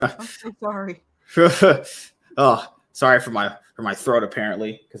I'm so sorry. Oh, sorry for my throat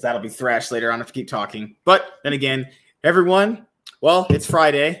apparently, because that'll be thrashed later on if I keep talking. But then again, everyone, well, it's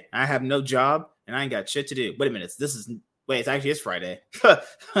Friday. I have no job and I ain't got shit to do. Wait a minute, it actually is Friday.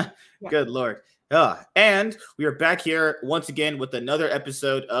 Good Lord. And we are back here once again with another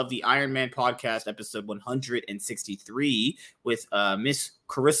episode of the Iron Man podcast, episode 163, with Miss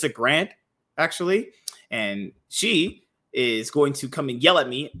Corrissa Grant, actually. And she is going to come and yell at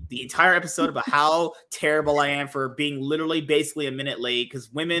me the entire episode about how terrible I am for being literally basically a minute late,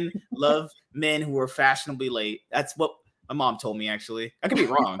 because women love men who are fashionably late. That's what my mom told me, actually. I could be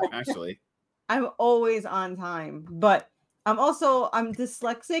wrong, actually. I'm always on time, but I'm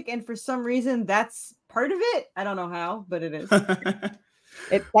dyslexic, and for some reason that's part of it. I don't know how, but it is. That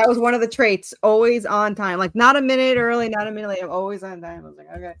was one of the traits, always on time. Like not a minute early, not a minute late. I'm always on time. I was like,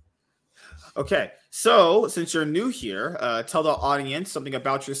 okay. Okay, so since you're new here, tell the audience something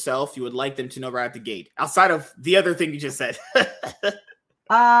about yourself you would like them to know right at the gate, outside of the other thing you just said.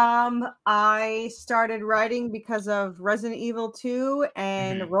 I started writing because of Resident Evil 2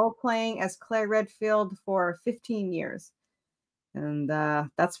 and role-playing as Claire Redfield for 15 years. And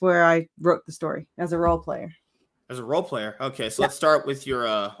that's where I wrote the story, as a role player. As a role player? Okay, so let's start with your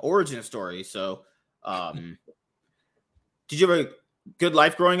origin story. So, did you have a good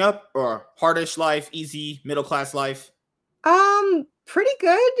life growing up, or hardish life, easy, middle class life? Pretty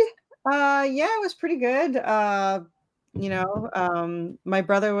good. Yeah, it was pretty good. My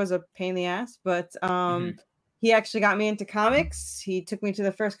brother was a pain in the ass, but he actually got me into comics. He took me to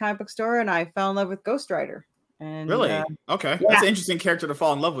the first comic book store, and I fell in love with Ghost Rider. And really? Okay. Yeah. That's an interesting character to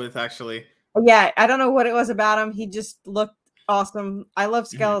fall in love with, actually. Yeah, I don't know what it was about him. He just looked awesome. I love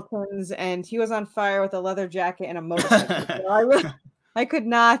skeletons, and he was on fire with a leather jacket and a motorcycle. So I could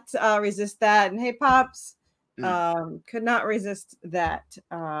not resist that. And hey, Pops, could not resist that.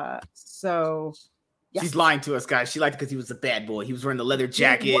 So yeah. She's lying to us, guys. She liked it because he was a bad boy. He was wearing the leather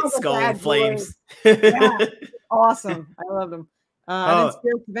jacket, skull and flames. Yeah, awesome. I loved him. And then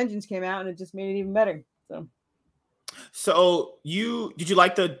Spirits of Vengeance came out, and it just made it even better. So did you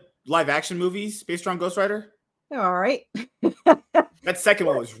like the live action movies based on Ghost Rider? They're all right. That second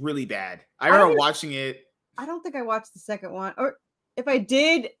one was really bad. I remember watching it. I don't think I watched the second one, or if I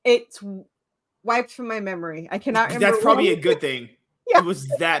did, it's wiped from my memory. I cannot remember. That's probably a good thing. Yeah. It was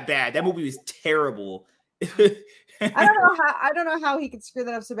that bad. That movie was terrible. I don't know how he could screw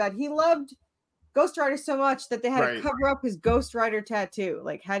that up so bad. He loved Ghost Rider so much that they had to cover up his Ghost Rider tattoo.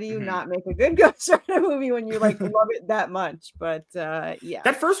 Like, how do you not make a good Ghost Rider movie when you love it that much? But yeah,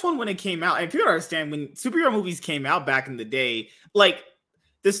 that first one when it came out, and if you don't understand, when superhero movies came out back in the day, like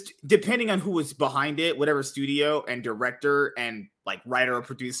this, depending on who was behind it, whatever studio and director and like writer or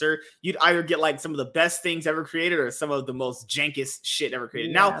producer, you'd either get like some of the best things ever created or some of the most jankest shit ever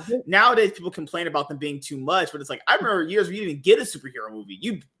created. Yeah. Nowadays people complain about them being too much, but it's like, I remember years where you didn't even get a superhero movie.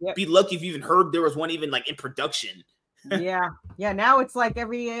 You'd be lucky if you even heard there was one even like in production. Yeah. Now it's like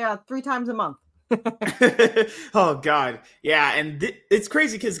every 3 times a month. Oh God. Yeah. And it's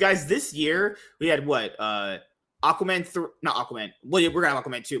crazy because guys, this year we had what? Aquaman not Aquaman. Well, yeah, we're gonna have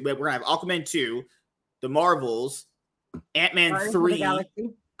Aquaman 2, but we're gonna have Aquaman 2, the Marvels, Ant-Man 3,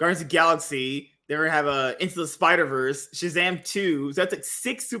 Guardians of the Galaxy. Then we're gonna have Into the Spider-Verse, Shazam 2. So that's like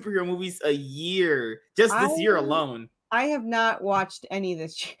 6 superhero movies a year, just this year alone. I have not watched any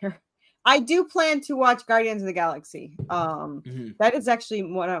this year. I do plan to watch Guardians of the Galaxy. That is actually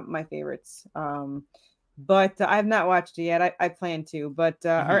one of my favorites. But I have not watched it yet. I plan to. But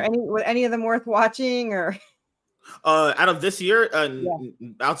are any of them worth watching, or? Out of this year,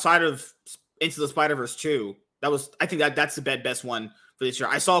 outside of Into the Spider-Verse 2, I think that's the best one for this year.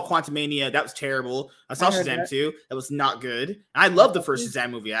 I saw Quantumania, that was terrible. I saw Shazam 2, that was not good. I love the first Shazam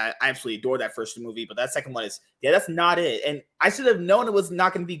movie. I absolutely adore that first movie, but that second one that's not it. And I should have known it was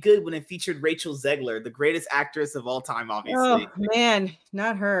not going to be good when it featured Rachel Zegler, the greatest actress of all time, obviously. Oh man,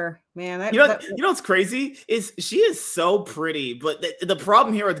 not her, man. You know what's crazy is she is so pretty, but the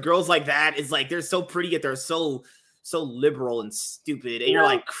problem here with girls like that is like they're so pretty yet they're so liberal and stupid, and you're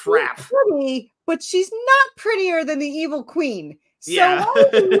like, crap. She's pretty, but she's not prettier than the Evil Queen. So why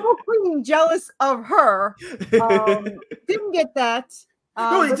is the Evil Queen jealous of her? Didn't get that.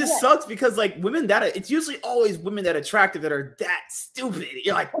 No, it just sucks because like it's usually always women that are attractive that are that stupid.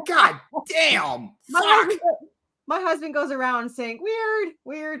 You're like, God damn, fuck. My husband goes around saying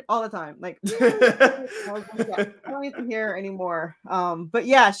weird all the time. Like, weird. I don't need to hear anymore. But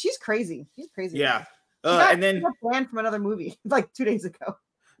yeah, she's crazy. Yeah. And then banned from another movie like 2 days ago.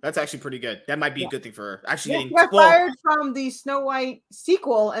 That's actually pretty good. That might be a good thing for her. Actually, she got fired from the Snow White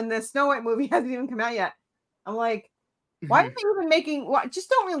sequel, and the Snow White movie hasn't even come out yet. I'm like, Why are they even making? Why, just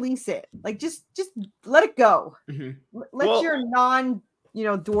don't release it. Like, just let it go. Let your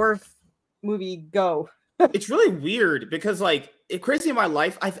dwarf movie go. It's really weird because, like, crazy in my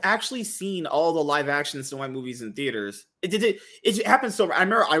life, I've actually seen all the live action Snow White movies in theaters. It happened so. I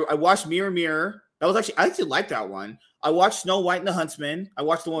remember I watched Mirror Mirror. I actually liked that one. I watched Snow White and the Huntsman. I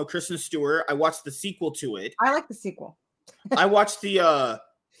watched the one with Kristen Stewart. I watched the sequel to it. I like the sequel. I watched the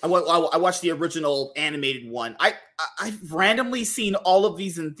I watched the original animated one. I've randomly seen all of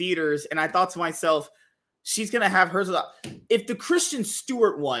these in theaters, and I thought to myself, she's gonna have hers. If the Kristen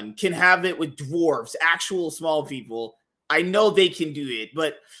Stewart one can have it with dwarves, actual small people, I know they can do it.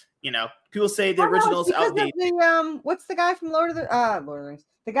 But people say the original is outdated. What's the guy from Lord of the Rings?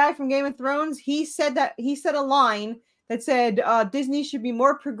 The guy from Game of Thrones. He said a line that said Disney should be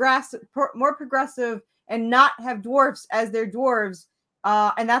more progressive and not have dwarfs as their dwarves.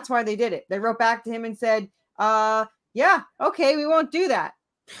 And that's why they did it. They wrote back to him and said, yeah, okay, we won't do that.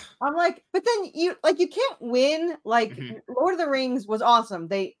 I'm like, but then you can't win. Like, Lord of the Rings was awesome.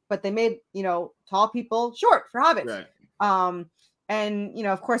 They made, tall people short for hobbits. Right. And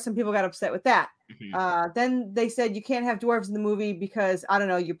of course some people got upset with that. Then they said you can't have dwarves in the movie because I don't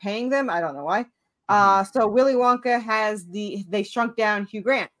know, you're paying them. I don't know why. So Willy Wonka they shrunk down Hugh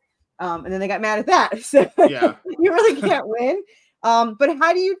Grant. And then they got mad at that. So yeah. You really can't win. But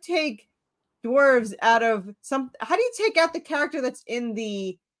how do you take dwarves out of how do you take out the character that's in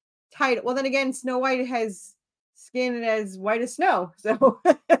the title? Well, then again, Snow White has skin as white as snow. So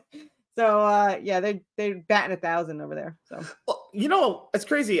yeah, they're batting 1,000 over there. So well, it's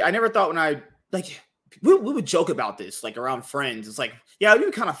crazy. I never thought when we would joke about this like around friends. It's like, yeah, it'd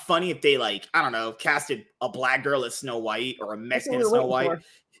be kind of funny if they casted a black girl as Snow White or a Mexican Snow White.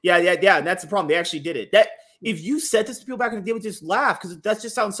 Yeah. And that's the problem. They actually did it. If you said this to people back in the day, they would just laugh because that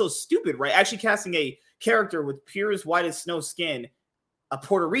just sounds so stupid, right? Actually casting a character with pure as white as snow skin, a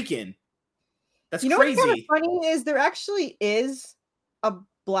Puerto Rican. That's crazy. What's kind of funny is there actually is a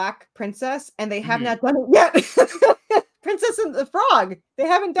black princess, and they have not done it yet. Princess and the Frog. They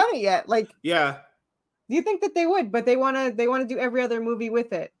haven't done it yet. Like, yeah. Do you think that they would? But they want to do every other movie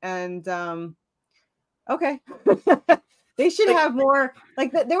with it, and okay. They should have more,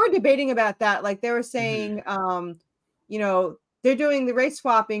 like they were debating about that. Like they were saying, they're doing the race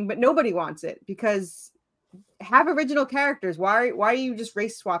swapping, but nobody wants it because have original characters. Why are you just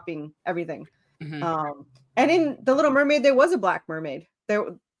race swapping everything? And in The Little Mermaid, there was a black mermaid.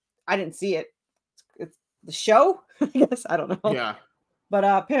 I didn't see it. It's the show, I guess. I don't know. Yeah. But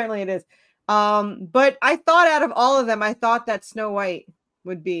apparently it is. But I thought out of all of them, I thought that Snow White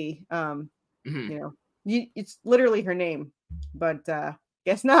would be, it's literally her name, but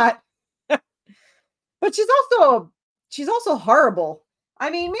guess not. But she's also horrible.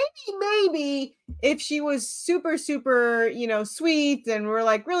 I mean, maybe if she was super, super, sweet and we're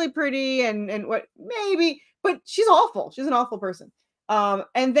like really pretty and what, maybe, but she's awful. She's an awful person.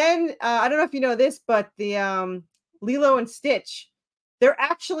 And then I don't know if you know this, but the Lilo and Stitch, they're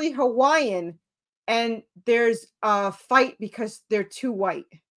actually Hawaiian, and there's a fight because they're too white.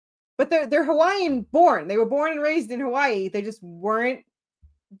 But they're Hawaiian born. They were born and raised in Hawaii. They just weren't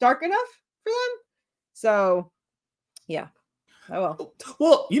dark enough for them. So, yeah. Oh well.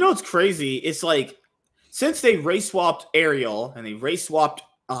 Well, what's crazy? It's like since they race swapped Ariel and they race swapped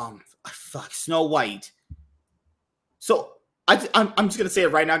Snow White. So I'm just gonna say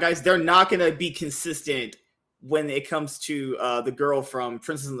it right now, guys. They're not gonna be consistent when it comes to the girl from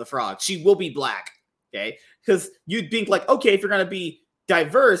Princess and the Frog. She will be black, okay? Because you'd think like, okay, if you're gonna be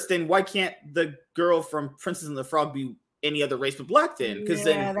diverse, then why can't the girl from Princess and the Frog be any other race but black then? Because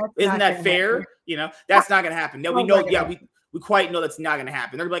then isn't that fair? Happen. That's not gonna happen. No, we know. Yeah, we quite know that's not gonna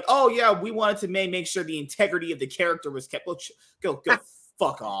happen. They're like, oh yeah, we wanted to make sure the integrity of the character was kept. Go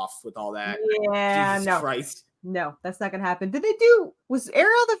fuck off with all that. Yeah, Jesus Christ. No, that's not gonna happen. Was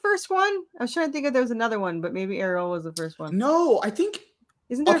Ariel the first one? I was trying to think if there was another one, but maybe Ariel was the first one. No, I think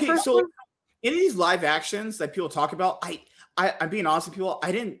isn't there a first one? Any of these live actions that people talk about, I'm being honest with people.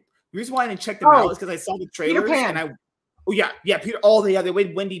 The reason why I didn't check them out is because I saw the trailers and Peter. They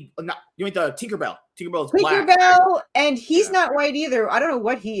went Wendy. You went the Tinkerbell. Tinkerbell's black. Tinkerbell, and he's not white either. I don't know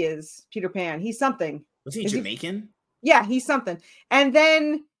what he is. Peter Pan. He's something. Was he Jamaican? Yeah, he's something. And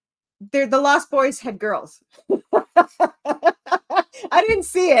then the Lost Boys had girls. I didn't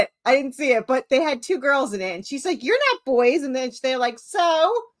see it, but they had 2 girls in it, and she's like, "You're not boys," and then they're like,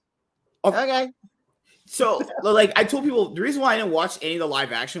 "So, okay." So, like, I told people the reason why I didn't watch any of the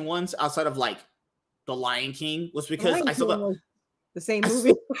live action ones outside of like The Lion King was because I saw the same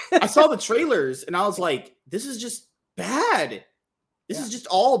movie. I saw the trailers and I was like, this is just bad. This is just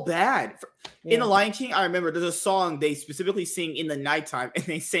all bad. Yeah. In The Lion King, I remember there's a song they specifically sing in the nighttime, and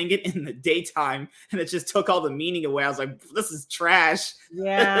they sang it in the daytime, and it just took all the meaning away. I was like, this is trash.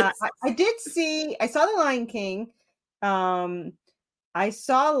 Yeah, I saw The Lion King. I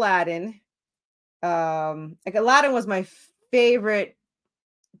saw Aladdin. Like Aladdin was my favorite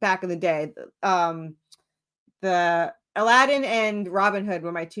back in the day. The Aladdin and Robin Hood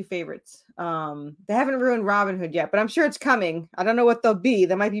were my two favorites. They haven't ruined Robin Hood yet, but I'm sure it's coming. I don't know what they'll be.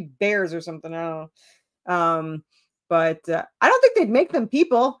 They might be bears or something. I don't know. But I don't think they'd make them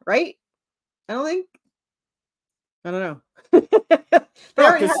people, right? I don't know. They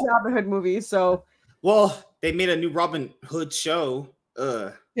already had Robin Hood movies, so. Well, they made a new Robin Hood show.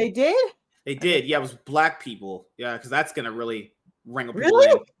 They did? They did. Yeah, it was black people. Yeah, because that's gonna really wrangle people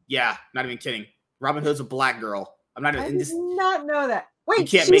Really? in. Yeah, not even kidding. Robin Hood's a black girl. I did not know that. Wait, you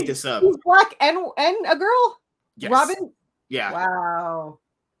can't make this up. She's black and a girl? Yes. Robin? Yeah.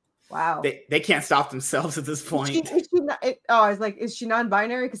 Wow. They can't stop themselves at this point. Is she not, I was like, is she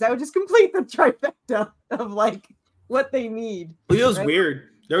non-binary? Because that would just complete the trifecta of like what they need. Well, it was weird.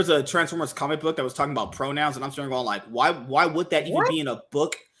 There was a Transformers comic book that was talking about pronouns, and I'm starting going like, why would that even be in a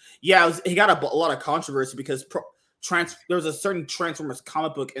book? Yeah, he got a lot of controversy because there was a certain Transformers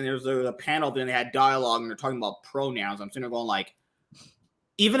comic book, and there was a panel, then they had dialogue, and they're talking about pronouns. I'm sitting there going like,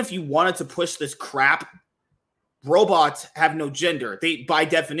 even if you wanted to push this crap, robots have no gender. They, by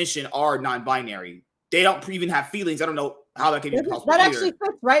definition, are non-binary. They don't even have feelings. I don't know how that can be possible. That actually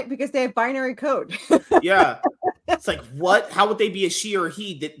fits, right? Because they have binary code. Yeah. It's like, what? How would they be a she or a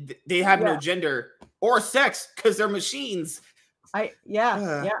he? They have no gender or sex because they're machines. I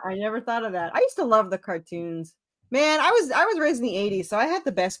never thought of that. I used to love the cartoons. Man, I was raised in the 80s, so I had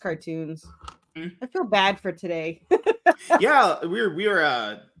the best cartoons. I feel bad for today. Yeah, we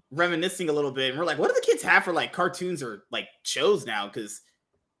were reminiscing a little bit, and we're like, what do the kids have for like cartoons or like shows now? Because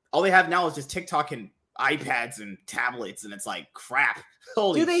all they have now is just TikTok and iPads and tablets, and it's like crap.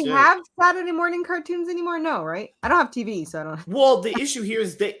 Holy shit. Do they have Saturday morning cartoons anymore? No, right? I don't have TV, so I don't. Well, the issue here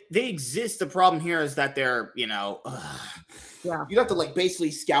is they exist. The problem here is that they're, you have to like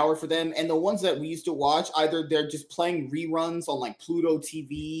basically scour for them. And the ones that we used to watch, either they're just playing reruns on like Pluto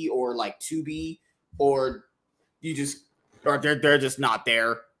TV or like Tubi, or they're just not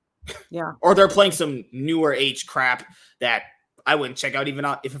there. Yeah. Or they're playing some newer age crap that I wouldn't check out even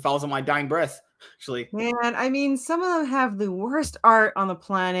if I was on my dying breath. Actually, man, I mean, some of them have the worst art on the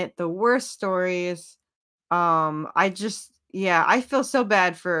planet, the worst stories. I feel so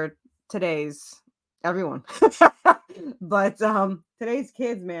bad for today's everyone. But today's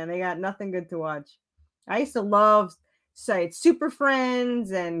kids, man, they got nothing good to watch. I used to love Super Friends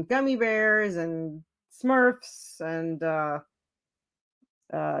and Gummy Bears and Smurfs and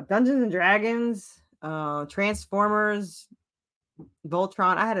Dungeons and Dragons, Transformers,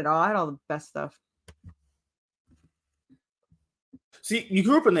 Voltron. I had it all. I had all the best stuff. See, you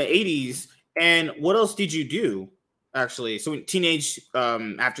grew up in the 80s, and what else did you do, actually? So teenage,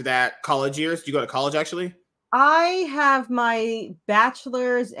 after that, college years, did you go to college, actually? I have my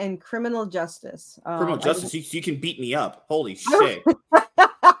bachelor's in criminal justice. Criminal justice? You can beat me up. Holy shit.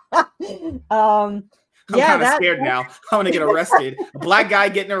 I'm kind of scared now. I'm going to get arrested. A black guy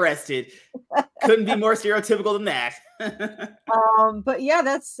getting arrested. Couldn't be more stereotypical than that. But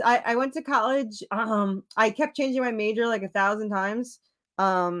yeah, I went to college. I kept changing my major like 1,000 times.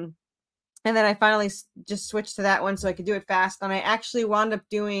 And then I finally just switched to that one so I could do it fast. And I actually wound up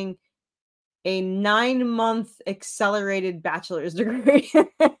doing a 9-month accelerated bachelor's degree.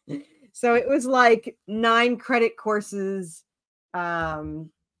 So it was like 9 credit courses,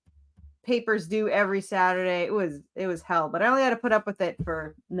 papers due every Saturday. It was hell, but I only had to put up with it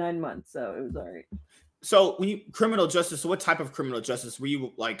for 9 months, so it was all right. So when you criminal justice, so what type of criminal justice? Were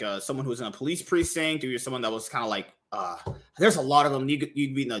you like someone who was in a police precinct, or you someone that was kind of like there's a lot of them. You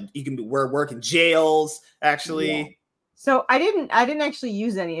can work in jails, actually. Yeah. So I didn't actually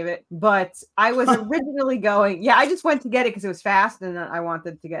use any of it, but I was originally going. Yeah, I just went to get it because it was fast, and I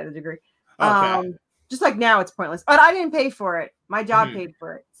wanted to get a degree. Okay. Just like now, it's pointless. But I didn't pay for it. My job paid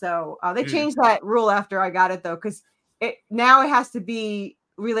for it. So they changed that rule after I got it, though, because now it has to be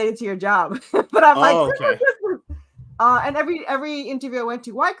related to your job. But I'm okay. And every interview I went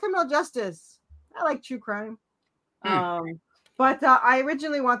to, why criminal justice? I like true crime. But I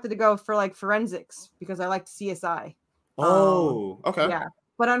originally wanted to go for like forensics because I liked CSI. Okay. Yeah.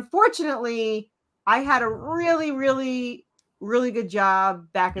 But unfortunately, I had a really, really, really good job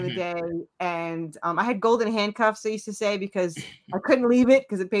back in the day. And I had golden handcuffs, I used to say, because I couldn't leave it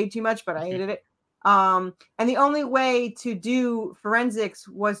because it paid too much, but I hated it. And the only way to do forensics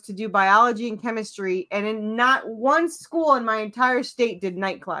was to do biology and chemistry. And in not one school in my entire state did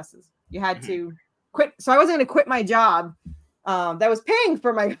night classes. You had to quit. So I wasn't going to quit my job that was paying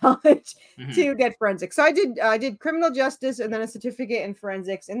for my college to get forensics. So I did criminal justice and then a certificate in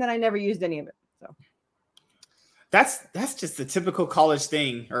forensics. And then I never used any of it. So that's just the typical college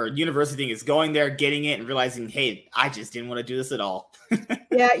thing or university thing, is going there, getting it, and realizing, hey, I just didn't want to do this at all.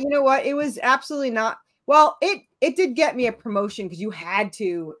 Yeah, you know what? It was absolutely not. Well, it did get me a promotion because you had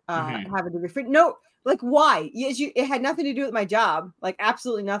to have a degree. No, like why? It had nothing to do with my job. Like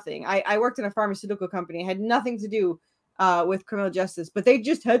absolutely nothing. I worked in a pharmaceutical company. It had nothing to do with criminal justice, but they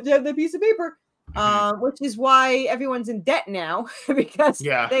just had to have the piece of paper, which is why everyone's in debt now because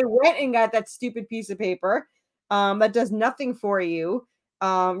they went and got that stupid piece of paper. That does nothing for you.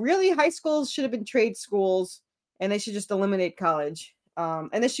 Really, high schools should have been trade schools, and they should just eliminate college.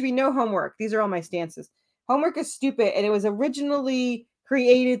 And there should be no homework. These are all my stances. Homework is stupid, and it was originally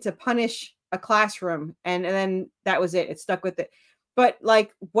created to punish a classroom, and then that was it. It stuck with it. But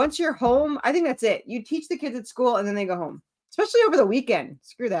like once you're home, I think that's it. You teach the kids at school, and then they go home, especially over the weekend.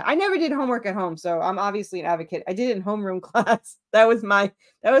 Screw that. I never did homework at home, so I'm obviously an advocate. I did it in homeroom class. That was my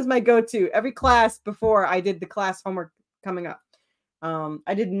go-to. Every class before I did the class homework coming up.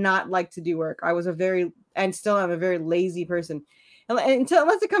 I did not like to do work. I was a very lazy person.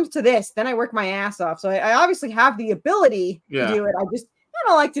 Unless it comes to this, then I work my ass off. So I obviously have the ability to do it. I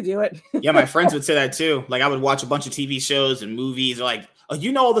don't like to do it. Yeah, my friends would say that too. Like I would watch a bunch of TV shows and movies. They're like, oh,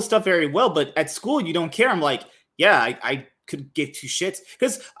 you know all this stuff very well, but at school you don't care. I'm like, yeah, I could give two shits,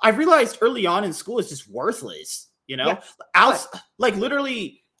 because I realized early on in school it's just worthless. You know, like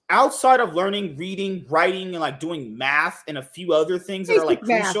literally outside of learning, reading, writing, and like doing math and a few other things that are like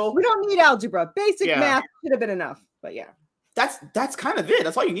crucial. We don't need algebra. Basic math should have been enough. But yeah. That's kind of it.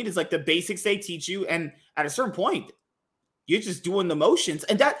 That's all you need is like the basics they teach you. And at a certain point, you're just doing the motions.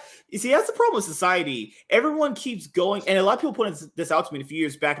 And that, you see, that's the problem with society. Everyone keeps going. And a lot of people pointed this out to me a few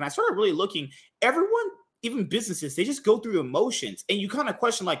years back. And I started really looking, everyone, even businesses, they just go through the motions. And you kind of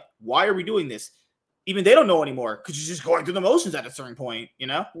question, like, why are we doing this? Even they don't know anymore because you're just going through the motions at a certain point, you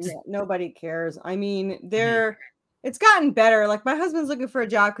know? Yeah, nobody cares. I mean, it's gotten better. Like my husband's looking for a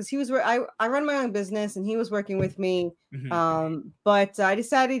job because he was I run my own business and he was working with me. But I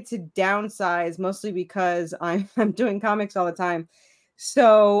decided to downsize mostly because I'm doing comics all the time.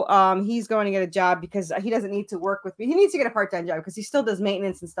 So he's going to get a job because he doesn't need to work with me. He needs to get a part-time job because he still does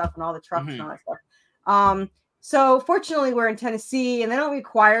maintenance and stuff and all the trucks and all that stuff. So fortunately we're in Tennessee and they don't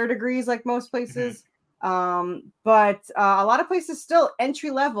require degrees like most places. But a lot of places still entry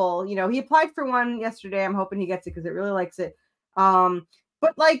level, you know, he applied for one yesterday. I'm hoping he gets it because it really likes it.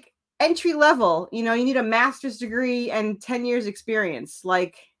 But like entry level, you know, you need a master's degree and 10 years experience.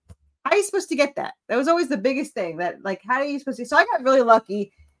 Like, how are you supposed to get that? That was always the biggest thing, that like, how are you supposed to? So I got really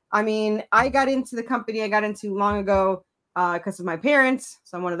lucky. I mean, I got into the company I got into long ago because of my parents.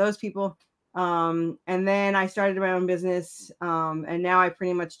 So I'm one of those people. And then I started my own business. And now I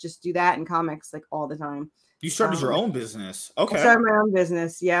pretty much just do that in comics like all the time. You started your own business. Okay. I started my own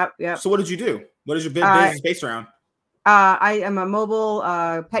business. Yep. So what did you do? What is your business based around? I am a mobile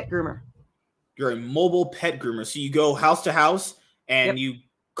pet groomer. You're a mobile pet groomer. So you go house to house and you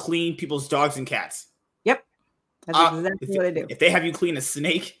clean people's dogs and cats. Yep. That's exactly what I do. If they have you clean a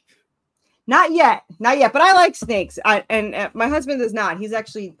snake. Not yet, but I like snakes. My husband does not. He's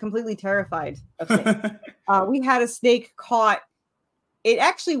actually completely terrified of snakes. We had a snake caught. It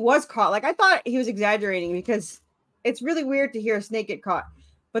actually was caught. Like I thought he was exaggerating because it's really weird to hear a snake get caught.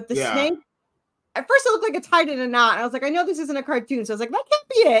 But the snake, at first it looked like it tied in a knot. I was like, I know this isn't a cartoon. So I was like, that can't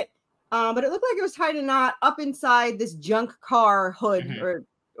be it. But it looked like it was tied in a knot up inside this junk car hood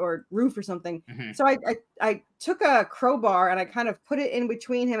or roof or something. So I took a crowbar and I kind of put it in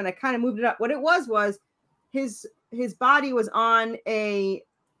between him and I kind of moved it up. What it was his body was on a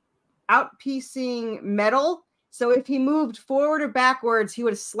outpiecing metal. So if he moved forward or backwards, he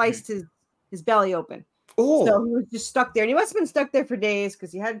would have sliced his belly open. Oh, so he was just stuck there. And he must have been stuck there for days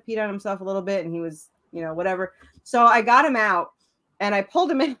because he had peed on himself a little bit and he was, you know, whatever. So I got him out and I pulled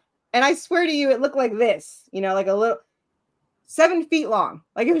him in. And I swear to you, it looked like this, you know, like a little 7 feet long.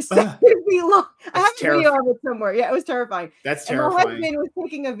 Like it was 7 feet long. I have a video of it somewhere. Yeah, it was terrifying. That's terrifying. And my husband was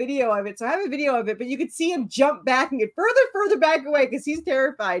taking a video of it. So I have a video of it, but you could see him jump back and get further back away because he's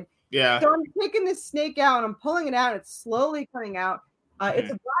terrified. Yeah. So I'm taking this snake out and I'm pulling it out. It's slowly coming out. It's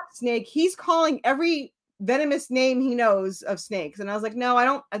a black snake. He's calling every venomous name he knows of snakes. And I was like, no, I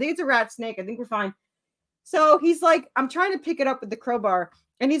don't. I think it's a rat snake. I think we're fine. So he's like, I'm trying to pick it up with the crowbar.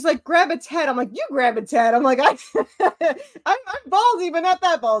 And he's like, grab its head. I'm like, you grab its head. I'm like, I'm ballsy, but not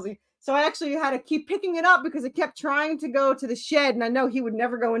that ballsy. So I actually had to keep picking it up because it kept trying to go to the shed, and I know he would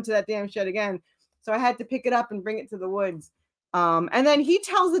never go into that damn shed again. So I had to pick it up and bring it to the woods. And then he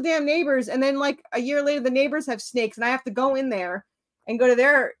tells the damn neighbors, and then like a year later, the neighbors have snakes, and I have to go in there and go to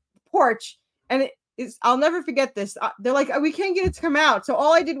their porch. And I'll never forget this. They're like, we can't get it to come out. So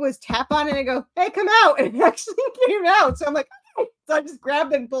all I did was tap on it and go, hey, come out. And it actually came out. So I'm like, okay. So I just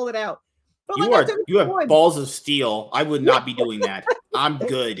grabbed it and pulled it out. But you have balls of steel. I would not be doing that. I'm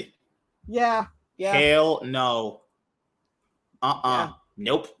good. Yeah. Hell no. Yeah.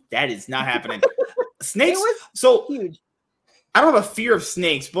 Nope. That is not happening. Snakes. So huge. I don't have a fear of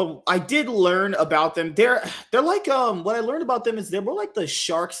snakes, but I did learn about them. They're like what I learned about them is they're more like the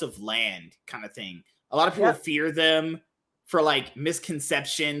sharks of land kind of thing. A lot of people fear them for like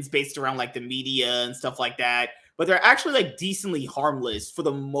misconceptions based around like the media and stuff like that. But they're actually like decently harmless for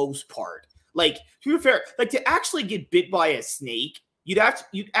the most part. Like, to be fair, like to actually get bit by a snake, you'd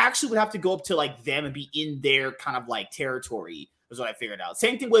actually would have to go up to like them and be in their kind of like territory. Is what I figured out.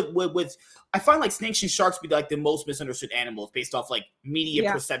 Same thing with I find like snakes and sharks be like the most misunderstood animals based off like media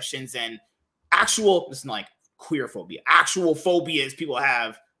perceptions and actual, it's not like queer phobia, actual phobias people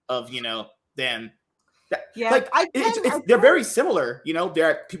have of, you know, them. Yeah, like they're very similar. You know,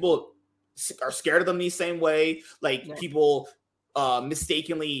 people are scared of them the same way. Like people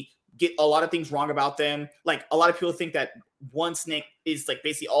mistakenly get a lot of things wrong about them. Like a lot of people think that one snake is like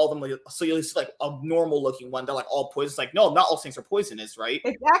basically all of them. So you'll see like a normal looking one. They're like all poisonous. Like, no, not all snakes are poisonous, right?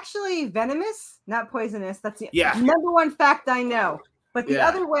 It's actually venomous, not poisonous. That's the number one fact I know. But the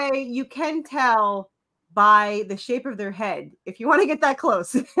other way you can tell by the shape of their head, if you want to get that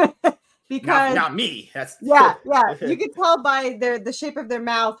close. Because not me. That's you can tell by the shape of their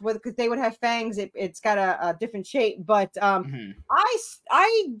mouth, because they would have fangs. It's got a different shape, but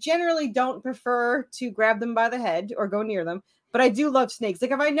I generally don't prefer to grab them by the head or go near them. But I do love snakes.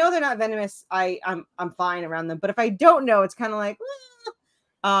 Like if I know they're not venomous, I'm fine around them. But if I don't know, it's kind of like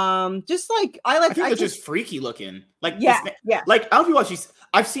just like I think they're just freaky looking. Like Like I don't know what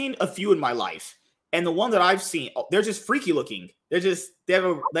I've seen a few in my life. And the one that I've seen, they're just freaky looking. They're just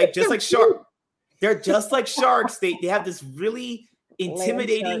like sharks. They're just like sharks. They have this really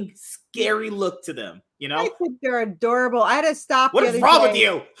intimidating, scary look to them. You know, I think they're adorable. I had to stop. What is wrong with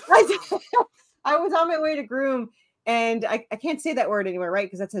you? I was on my way to groom, and I can't say that word anywhere, right?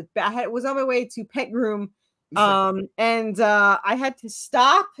 Because I was on my way to pet groom, and I had to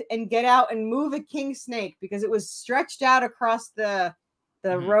stop and get out and move a king snake because it was stretched out across the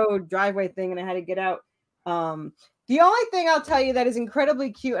road driveway thing, and I had to get out. The only thing I'll tell you that is incredibly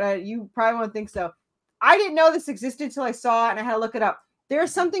cute, and you probably won't think so. I didn't know this existed until I saw it, and I had to look it up.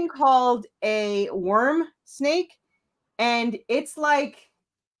 There's something called a worm snake, and it's like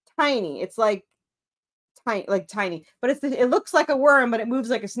tiny. It's like tiny, but it looks like a worm, but it moves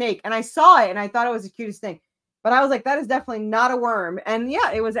like a snake. And I saw it, and I thought it was the cutest thing. But I was like, that is definitely not a worm. And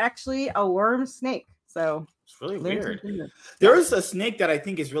yeah, it was actually a worm snake. So it's really weird. There is a snake that I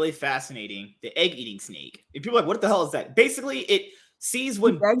think is really fascinating, the egg-eating snake. If people are like, what the hell is that? Basically, it sees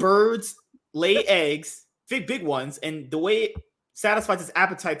when birds lay eggs, big ones, and the way it satisfies its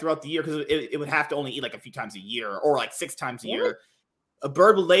appetite throughout the year, because it would have to only eat like a few times a year or like 6 times a year. A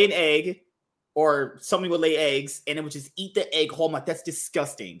bird would lay an egg, or somebody would lay eggs, and it would just eat the egg whole. I'm like, that's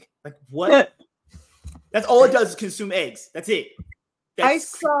disgusting. Like, what? That's all it does is consume eggs. That's it.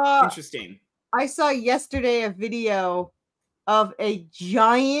 Interesting. I saw yesterday a video of a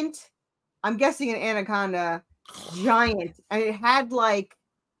giant, I'm guessing an anaconda, giant, and it had like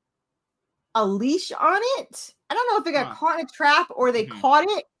a leash on it. I don't know if it got caught in a trap or they caught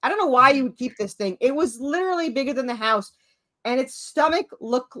it. I don't know why you would keep this thing. It was literally bigger than the house, and its stomach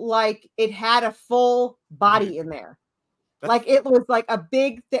looked like it had a full body in there. Like it was like a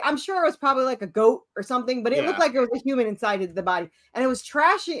big thing. I'm sure it was probably like a goat or something, but it looked like there was a human inside the body, and it was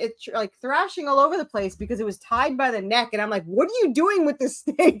thrashing all over the place because it was tied by the neck. And I'm like, what are you doing with this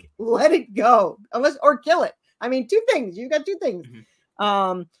snake? Let it go, or kill it. I mean, 2 things. You got 2 things.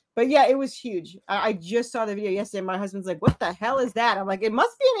 But yeah, it was huge. I just saw the video yesterday. My husband's like, what the hell is that? I'm like, it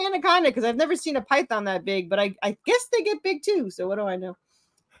must be an anaconda because I've never seen a python that big, but I guess they get big too. So what do I know?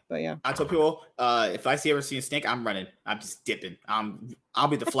 But yeah, I tell people, if I ever see a snake, I'm running. I'm just dipping. I'll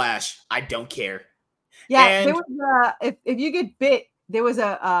be the Flash. I don't care. Yeah, and there was if you get bit, there was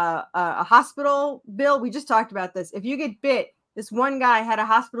a hospital bill. We just talked about this. If you get bit, this one guy had a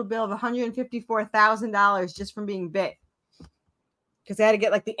hospital bill of $154,000 just from being bit, because they had to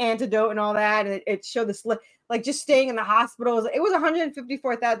get like the antidote and all that, and it showed this like just staying in the hospital. It was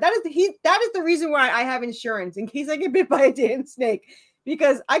 $154,000. That is the reason why I have insurance, in case I get bit by a damn snake.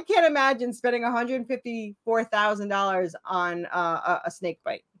 Because I can't imagine spending $154,000 on a snake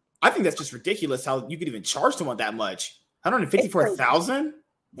bite. I think that's just ridiculous how you could even charge someone that much. $154,000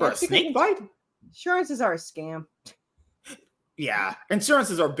 for a snake bite? Insurances are a scam. Yeah,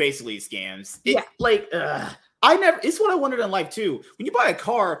 insurances are basically scams. Yeah. It's what I wondered in life too. When you buy a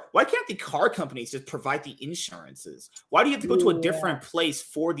car, why can't the car companies just provide the insurances? Why do you have to go to a different place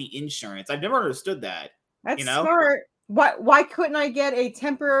for the insurance? I've never understood that. That's smart. Why couldn't I get a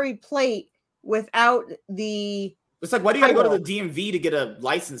temporary plate without the... It's like, why do you got to go to the DMV to get a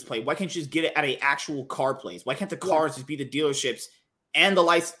license plate? Why can't you just get it at an actual car place? Why can't the cars just be the dealerships and the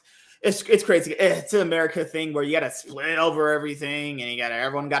license? It's crazy. It's an America thing where you got to split over everything and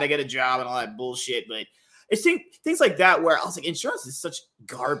everyone got to get a job and all that bullshit. But it's things like that where I was like, insurance is such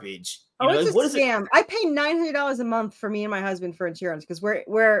garbage. It's a scam. I pay $900 a month for me and my husband for insurance because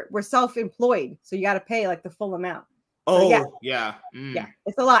we're self-employed, so you got to pay like the full amount. Yeah,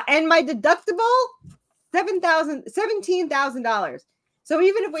 it's a lot. And my deductible, $17,000. So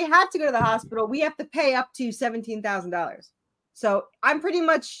even if we had to go to the hospital, we have to pay up to $17,000. So I'm pretty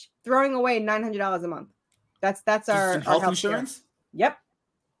much throwing away $900 a month. That's our health insurance. Yep.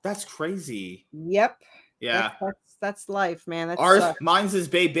 That's crazy. Yep. Yeah. That's life, man. Mine's is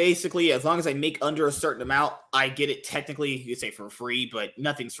basically as long as I make under a certain amount, I get it technically, you say for free, but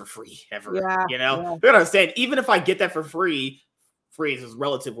nothing's for free ever. Yeah. You gotta understand, even if I get that for free is a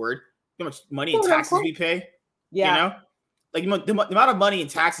relative word. How much money and taxes we pay? Yeah. Like the amount of money and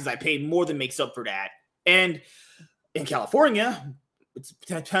taxes I pay more than makes up for that. And in California, it's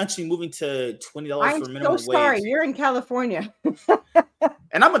potentially moving to $20 for minimum wage. I'm so sorry, you're in California.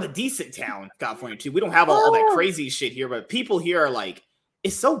 And I'm in a decent town, California, too. We don't have all that crazy shit here, but people here are like,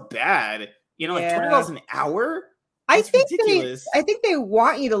 it's so bad. Like $20 an hour? That's ridiculous. I think they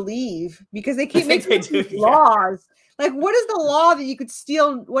want you to leave because they keep making these laws. Like, what is the law that you could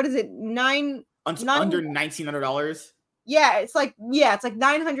steal? What is it? Under $1,900? Yeah, it's like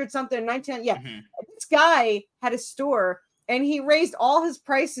 900 something, 910. Yeah. Mm-hmm. This guy had a store and he raised all his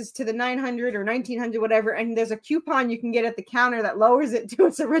prices to the 900 or 1900, whatever. And there's a coupon you can get at the counter that lowers it to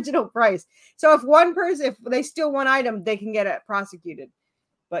its original price. So if they steal one item, they can get it prosecuted.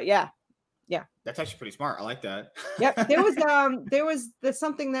 But yeah. That's actually pretty smart. I like that. Yep. There was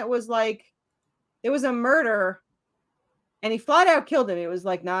something that was like, there was a murder and he flat out killed him. It was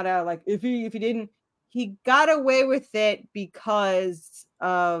like not out, like if he didn't, he got away with it because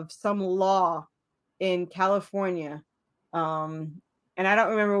of some law in California. And I don't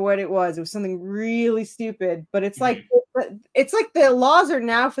remember what it was. It was something really stupid, but it's like the laws are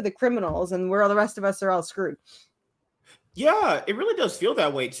now for the criminals and where all the rest of us are all screwed. Yeah, it really does feel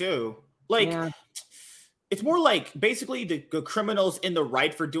that way too. It's more like basically the criminals in the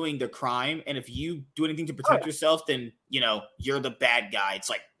right for doing the crime. And if you do anything to protect yourself, then, you're the bad guy. It's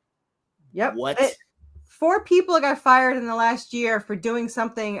like, what? 4 people got fired in the last year for doing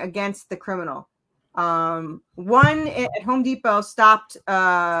something against the criminal. One at Home Depot stopped.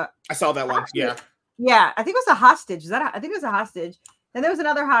 I saw that one. Yeah. Yeah. I think it was a hostage. I think it was a hostage. Then there was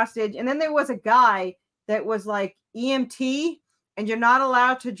another hostage. And then there was a guy that was like EMT and you're not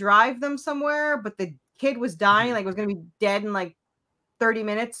allowed to drive them somewhere, but the kid was dying, like was going to be dead in like 30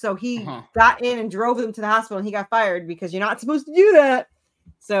 minutes. So he got in and drove them to the hospital and he got fired because you're not supposed to do that.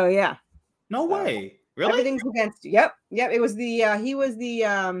 So yeah. No way. Really? Everything's against you. Yep. It was he was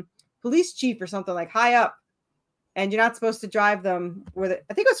the police chief or something, like high up, and you're not supposed to drive them with it.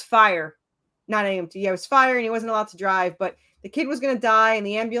 I think it was fire, not EMT. Yeah, it was fire and he wasn't allowed to drive, but the kid was going to die and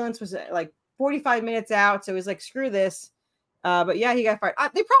the ambulance was like 45 minutes out. So he was like, screw this. But yeah, he got fired.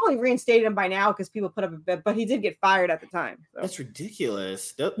 They probably reinstated him by now because people put up a bid, but he did get fired at the time. So. That's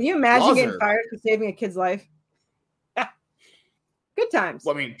ridiculous. Can you imagine getting fired for saving a kid's life? Good times.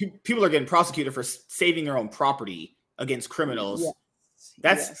 Well, I mean, people are getting prosecuted for saving their own property against criminals. Yes.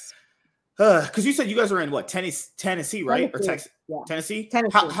 That's because you said you guys are in what, Tennessee, right? Or Texas? Yeah. Tennessee.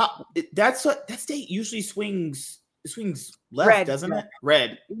 How that state usually swings left, red, doesn't it?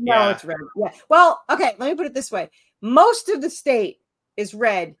 Red. No, it's red. Yeah. Well, okay. Let me put it this way: most of the state is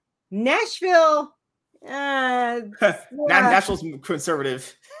red. Nashville. Nashville's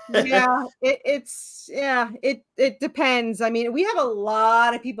conservative. It depends. I mean, we have a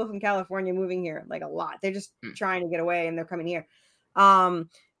lot of people from California moving here, like a lot. They're just trying to get away and they're coming here.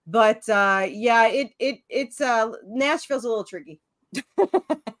 But Nashville's a little tricky.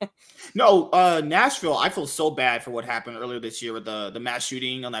 No, Nashville, I feel so bad for what happened earlier this year with the mass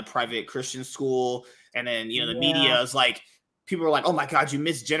shooting on that private Christian school. And then, the media is like, people are like, oh my God, you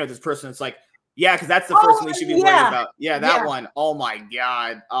misgendered this person. It's like, yeah, because that's the first thing we should be worried about. Yeah, that one. Oh my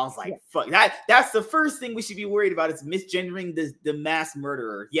God. I was like, fuck. That's the first thing we should be worried about is misgendering the mass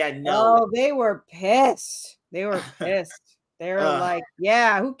murderer. Yeah, no. Oh, they were pissed. They They're like,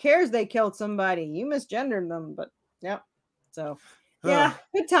 yeah, who cares they killed somebody? You misgendered them, but yep. So yeah,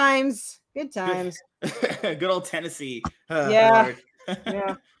 good times. Good times. Good old Tennessee. Yeah.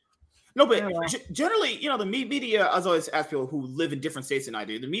 Yeah. No, but generally, the media, as I always ask people who live in different states than I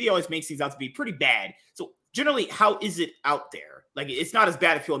do, the media always makes things out to be pretty bad. So generally, how is it out there? Like, it's not as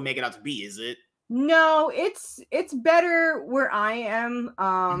bad as people make it out to be, is it? No, it's better where I am.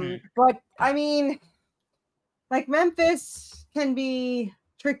 But I mean, like Memphis can be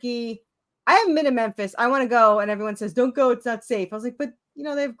tricky. I haven't been to Memphis. I want to go, and everyone says, "Don't go; it's not safe." I was like, "But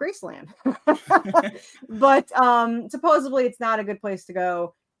they have Graceland." But supposedly it's not a good place to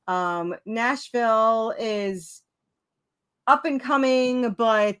go. Nashville is up and coming,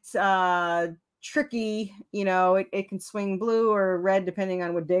 but tricky. It can swing blue or red depending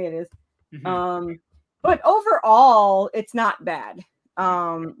on what day it is. But overall, it's not bad.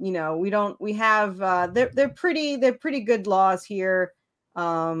 We have they're pretty good laws here.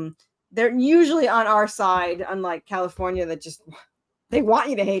 They're usually on our side, unlike California that just they want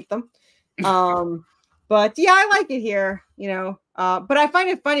you to hate them. But yeah, I like it here, but I find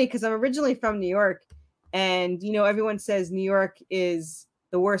it funny because I'm originally from New York, and everyone says New York is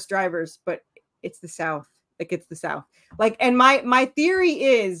the worst drivers, but it's the South. Like, it's the South. Like, and my theory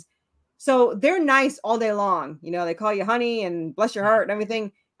is, so they're nice all day long. They call you honey and bless your heart and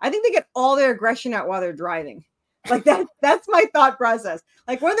everything. I think they get all their aggression out while they're driving. Like, that's my thought process.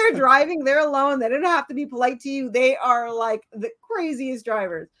 Like, when they're driving, they're alone. They don't have to be polite to you. They are like the craziest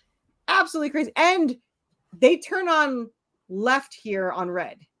drivers. Absolutely crazy. And they turn on left here on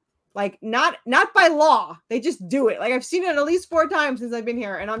red. Like, not by law. They just do it. Like, I've seen it at least 4 times since I've been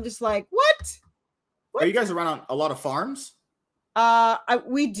here. And I'm just like, what? Are you guys around on a lot of farms?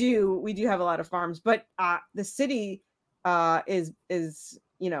 We do have a lot of farms, but the city is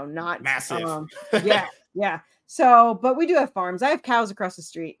not massive. Yeah. So, but we do have farms. I have cows across the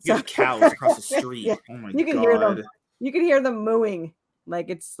street. You have cows across the street. Yeah. Oh my god! Hear them. You can hear them mooing. Like,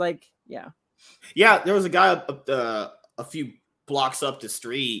 it's like, yeah. Yeah, there was a guy a few blocks up the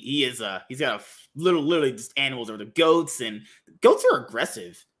street. He's got literally just animals over the goats, and goats are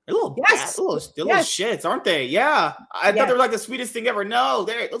aggressive. They're little shits, aren't they? Yeah. I thought they were like the sweetest thing ever. No,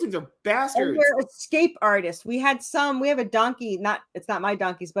 those things are bastards. And they're escape artists. We have a donkey, it's not my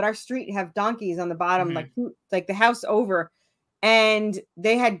donkeys, but our street have donkeys on the bottom, like the house over. And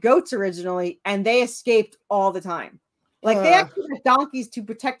they had goats originally, and they escaped all the time. Like, they actually had donkeys to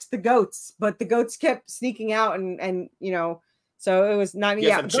protect the goats, but the goats kept sneaking out and so it was not,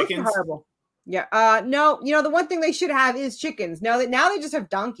 goats are horrible. Yeah. No, the one thing they should have is chickens. Now they just have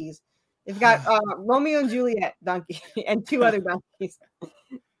donkeys. They've got Romeo and Juliet donkey and 2 other donkeys.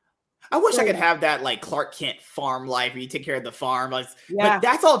 I wish I could have that, like, Clark Kent farm life where you take care of the farm. But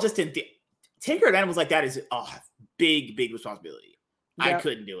that's all just taking care of animals like that is a big responsibility. Yep. I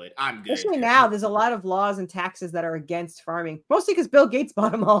couldn't do it. I'm good. Especially now, there's a lot of laws and taxes that are against farming, mostly because Bill Gates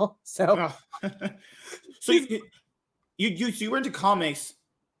bought them all. So, so you were into comics,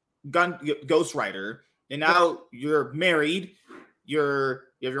 Ghost Rider, and now you're married. You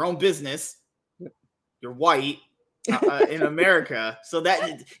have your own business. You're white in America, so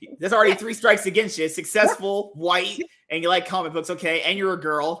that's already 3 strikes against you. Successful, white, and you like comic books, okay? And you're a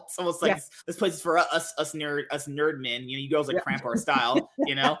girl. It's almost like this place is for us nerd men. You girls like cramp our style,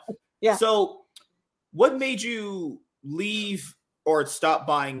 Yeah. So, what made you leave or stop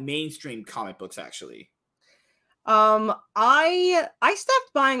buying mainstream comic books? Actually, I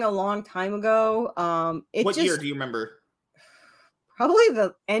stopped buying a long time ago. What year do you remember? Probably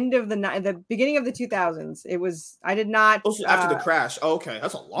the end of the beginning of the 2000s. It was, I did not. Also, after the crash. Oh, okay.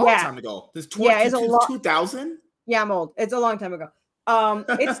 That's a long time ago. This 2000? Yeah, I'm old. It's a long time ago.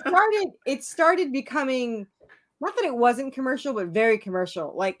 It started becoming, not that it wasn't commercial, but very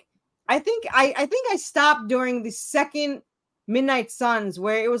commercial. Like, I think I stopped during the second Midnight Suns,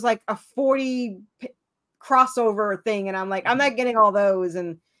 where it was like a 40 crossover thing. And I'm like, I'm not getting all those.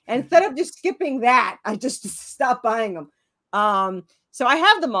 And instead of just skipping that, I just stopped buying them. So I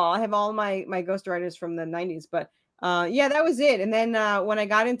have them all. I have all my Ghost Riders from the 90s, but that was it. And then when I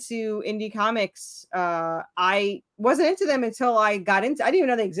got into indie comics, I wasn't into them until I didn't even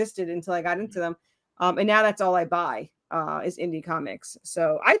know they existed until I got into them. And now that's all I buy is indie comics.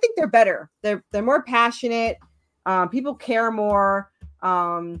 So I think they're better. They're more passionate. People care more.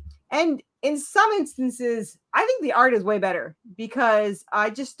 And in some instances, I think the art is way better because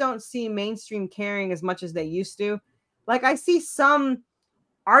I just don't see mainstream caring as much as they used to. Like, I see some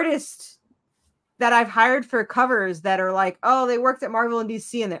artists that I've hired for covers that are like, oh, they worked at Marvel and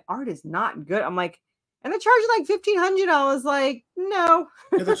DC and the art is not good. I'm like, and they're charging like $1,500. Like, no.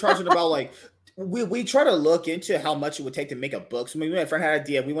 And they're charging about like, we try to look into how much it would take to make a book. So maybe my friend had an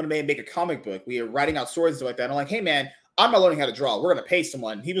idea. We want to make a comic book. We are writing out stories and stuff like that. And I'm like, hey man, I'm not learning how to draw. We're gonna pay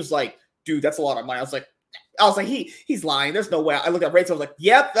someone. He was like, dude, that's a lot of money. I was like, he's lying. There's no way. I looked at rates. I was like,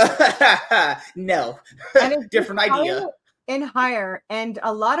 yep, no, different idea. And higher, and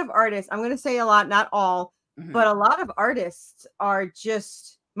a lot of artists. I'm gonna say a lot, not all, but a lot of artists are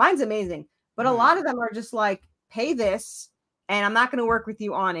just. Mine's amazing, but a lot of them are just like, pay this, and I'm not gonna work with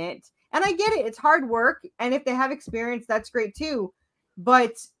you on it. And I get it. It's hard work. And if they have experience, that's great too.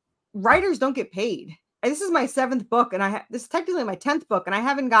 But writers don't get paid. And this is my 7th book. And this is technically my 10th book. And I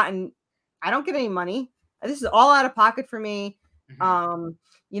don't get any money. This is all out of pocket for me.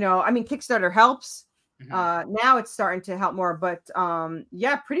 Kickstarter helps. Now it's starting to help more. But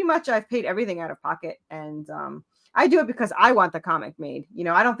pretty much I've paid everything out of pocket. And I do it because I want the comic made.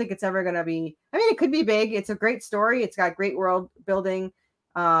 I don't think it's ever going to be, it could be big. It's a great story. It's got great world building.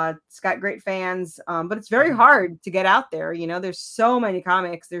 It's got great fans, but it's very hard to get out there. There's so many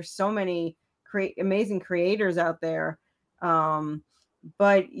comics. There's so many amazing creators out there.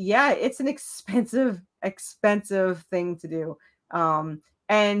 But yeah, it's an expensive thing to do. And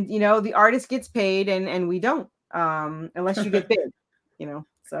the artist gets paid and we don't, unless you get big,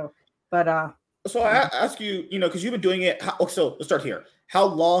 so, but, so I ask you, cause you've been doing it. So let's start here. How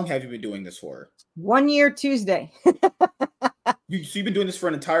long have you been doing this for? 1 year Tuesday. So you've been doing this for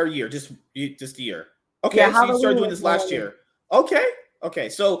an entire year, just a year. Okay, yeah, so you started doing this last year. Okay.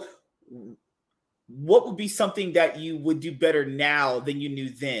 So what would be something that you would do better now than you knew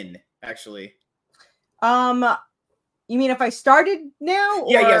then, actually? You mean if I started now?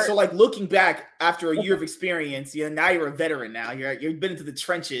 Yeah. So like looking back after a year of experience, now you're a veteran now. You've been into the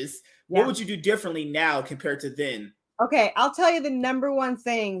trenches. Yeah. What would you do differently now compared to then? Okay, I'll tell you the number one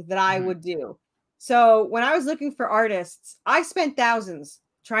thing that I would do. So when I was looking for artists, I spent thousands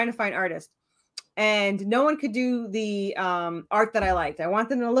trying to find artists, and no one could do the art that I liked. I want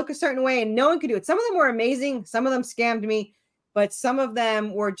them to look a certain way, and no one could do it. Some of them were amazing. Some of them scammed me, but some of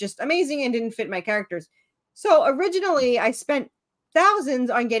them were just amazing and didn't fit my characters. So originally, I spent thousands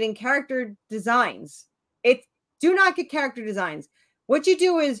on getting character designs. Do not get character designs. What you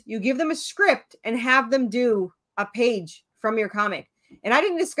do is you give them a script and have them do a page from your comic. And I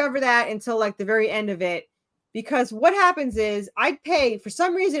didn't discover that until like the very end of it, because what happens is I'd pay, for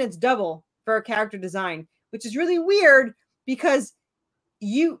some reason it's double for a character design, which is really weird because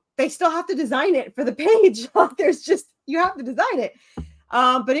they still have to design it for the page. You have to design it.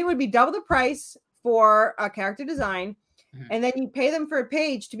 But it would be double the price for a character design. And then you pay them for a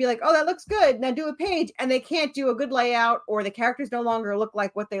page to be like, oh, that looks good. Now do a page. And they can't do a good layout, or the characters no longer look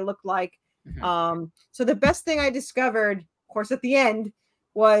like what they look like. So the best thing I discovered, of course, at the end,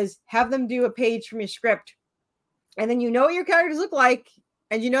 was have them do a page from your script. And then what your characters look like,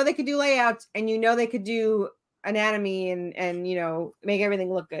 and they could do layouts, and they could do anatomy and make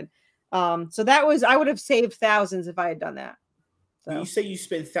everything look good. So I would have saved thousands if I had done that. So. When you say you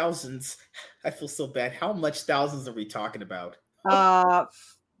spend thousands, I feel so bad. How much thousands are we talking about? I've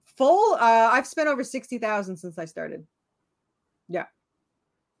spent over 60,000 since I started. Yeah.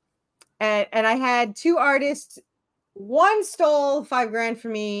 And I had 2 artists. One stole $5,000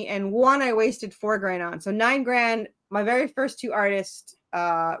 from me, and one I wasted $4,000 on. So $9,000. My very first 2 artists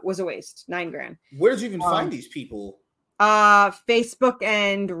was a waste. $9,000. Where did you even find these people? Facebook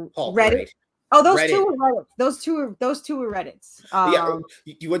and Reddit. Great. Oh, those Reddit. 2 were Reddit. Those two were Reddits.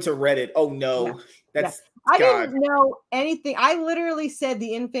 You went to Reddit. Oh no, yeah. That's. I didn't know anything. I literally said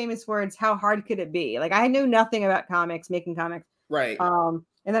the infamous words, "How hard could it be?" Like I knew nothing about making comics. Right.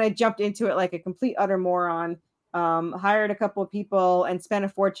 And then I jumped into it like a complete utter moron. Hired a couple of people and spent a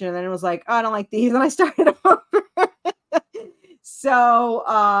fortune, and then it was like, oh, I don't like these, and I started over. So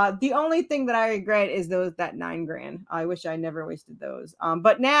the only thing that I regret is that $9,000. I wish I never wasted those.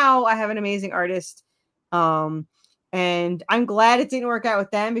 But now I have an amazing artist, and I'm glad it didn't work out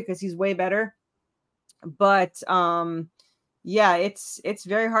with them because he's way better. But yeah, it's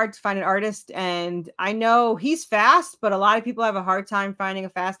very hard to find an artist, and I know he's fast, but a lot of people have a hard time finding a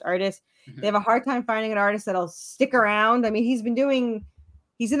fast artist. They have a hard time finding an artist that'll stick around. I mean, he's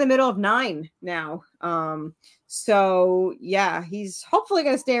in the middle of 9 now. So yeah, he's hopefully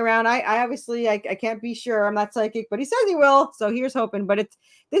going to stay around. I obviously, I can't be sure. I'm not psychic, but he says he will. So here's hoping, but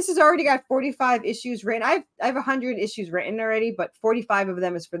this has already got 45 issues written. I have 100 issues written already, but 45 of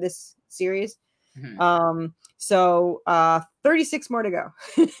them is for this series. So 36 more to go.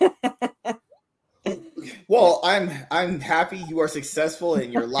 Well, I'm happy you are successful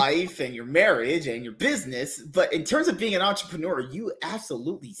in your life and your marriage and your business, but in terms of being an entrepreneur, you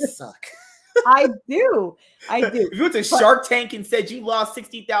absolutely suck. I do. I do. If you went to But, Shark Tank and said you lost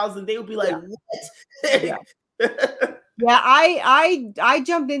 60,000, they would be like, yeah. what? Yeah, I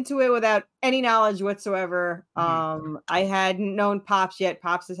jumped into it without any knowledge whatsoever. I hadn't known Pops yet.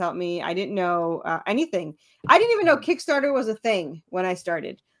 Pops has helped me. I didn't know anything. I didn't even know Kickstarter was a thing when I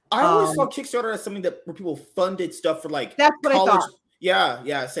started. I always saw Kickstarter as something where people funded stuff for like That's what college. I thought.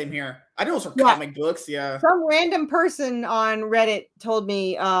 Yeah, same here. I know it's for Yeah. comic books. Yeah. Some random person on Reddit told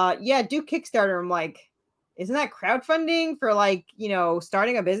me, yeah, do Kickstarter. I'm like, isn't that crowdfunding for like,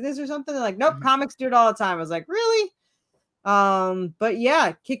 starting a business or something? They're like, nope, comics do it all the time. I was like, really? But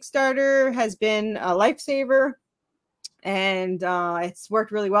yeah, Kickstarter has been a lifesaver, and it's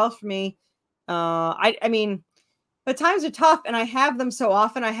worked really well for me. I mean, the times are tough, and I have them so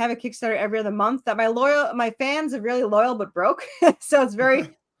often. I have a Kickstarter every other month that my fans are really loyal but broke, so it's very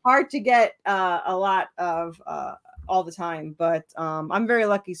hard to get a lot of all the time. But I'm very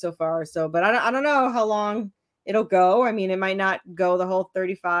lucky so far. So, but I don't know how long it'll go. I mean, it might not go the whole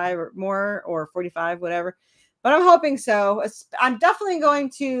 35 or more or 45, whatever. But I'm hoping so. I'm definitely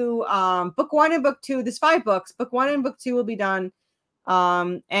going to book 1 and book 2. There's 5 books. Book 1 and book 2 will be done.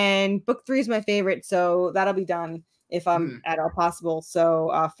 And book 3 is my favorite, so that'll be done if I'm at all possible.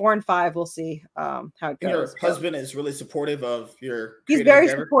 So 4 and 5, we'll see how it goes. And your husband is really supportive of your. He's very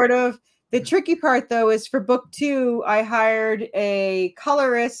supportive. The tricky part, though, is for book 2, I hired a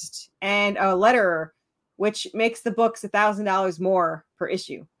colorist and a letterer, which makes the books $1,000 more per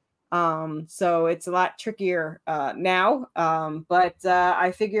issue. So it's a lot trickier now. But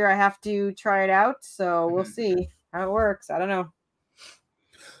I figure I have to try it out. So we'll see how it works. I don't know.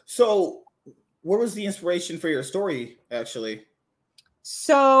 So what was the inspiration for your story, actually?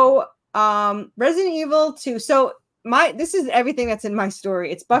 So Resident Evil 2. So this is everything that's in my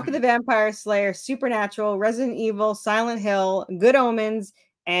story. It's Buffy the Vampire Slayer, Supernatural, Resident Evil, Silent Hill, Good Omens,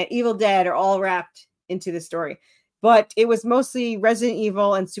 and Evil Dead are all wrapped into the story. But it was mostly Resident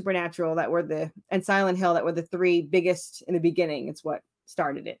Evil and Supernatural and Silent Hill that were the 3 biggest in the beginning. It's what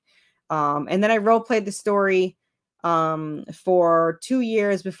started it. And then I role played the story for 2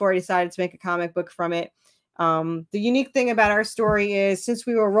 years before I decided to make a comic book from it. The unique thing about our story is, since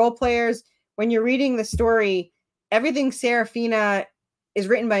we were role players, when you're reading the story, everything Serafina is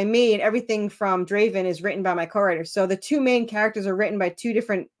written by me and everything from Draven is written by my co-writer. So the 2 main characters are written by 2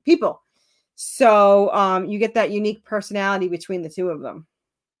 different people. So you get that unique personality between the 2 of them.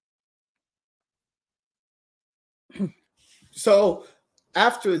 So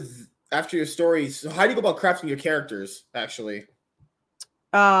after your stories, so how do you go about crafting your characters, actually?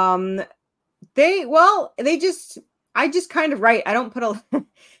 I just kind of write. I don't put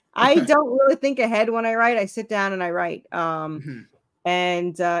I don't really think ahead when I write. I sit down and I write.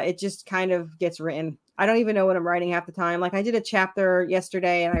 And it just kind of gets written. I don't even know what I'm writing half the time. Like, I did a chapter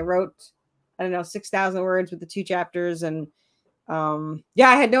yesterday and I wrote, 6,000 words with the 2 chapters. And I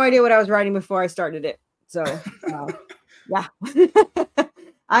had no idea what I was writing before I started it. So yeah.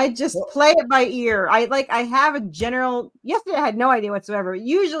 I just play it by ear. I have a general. Yesterday I had no idea whatsoever.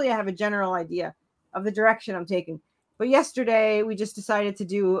 Usually I have a general idea of the direction I'm taking. But yesterday we just decided to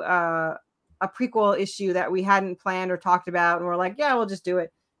do a prequel issue that we hadn't planned or talked about, and we're like, yeah, we'll just do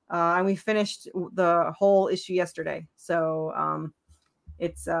it. And we finished the whole issue yesterday. So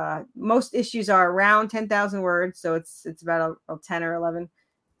it's most issues are around 10,000 words, so it's about a 10 or 11.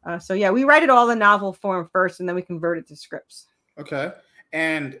 So yeah, we write it all in novel form first, and then we convert it to scripts. Okay.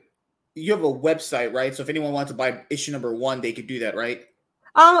 And you have a website, right? So if anyone wants to buy issue number 1, they could do that, right?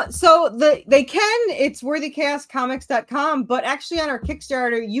 So they can. It's worthychaoscomics.com, but actually on our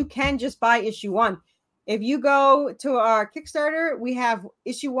Kickstarter, you can just buy issue 1. If you go to our Kickstarter, we have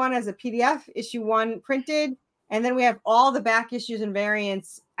issue 1 as a PDF, issue 1 printed, and then we have all the back issues and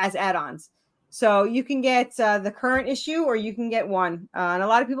variants as add-ons. So you can get the current issue, or you can get 1.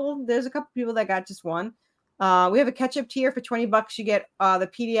 And there's a couple people that got just 1. We have a catch-up tier for $20. You get the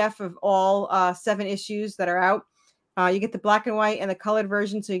PDF of all 7 issues that are out. You get the black and white and the colored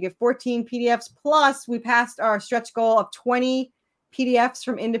version, so you get 14 PDFs. Plus, we passed our stretch goal of 20 PDFs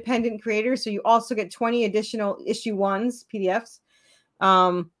from independent creators, so you also get 20 additional issue 1s PDFs.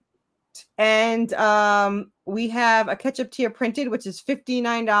 We have a catch-up tier printed, which is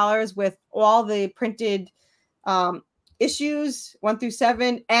 $59 with all the printed issues 1 through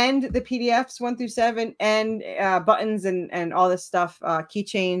 7 and the PDFs 1 through 7 and buttons and all this stuff,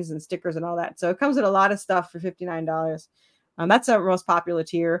 keychains and stickers and all that. So it comes with a lot of stuff for $59. That's our most popular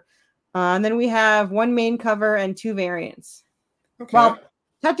tier. And then we have 1 main cover and 2 variants. Okay. Well,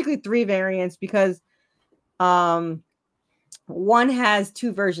 technically 3 variants, because 1 has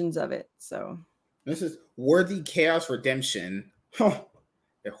 2 versions of it. So this is Worthy Chaos Redemption. A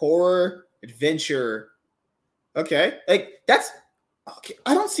horror adventure. Okay, like that's okay.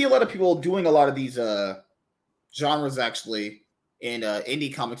 I don't see a lot of people doing a lot of these genres actually in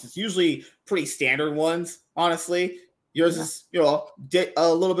indie comics. It's usually pretty standard ones, honestly. Yours is,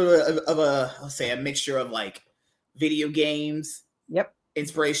 a little bit of a, let's say, a mixture of like video games, Yep,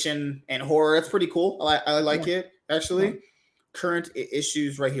 inspiration, and horror. That's pretty cool. I like it actually. Yeah. Current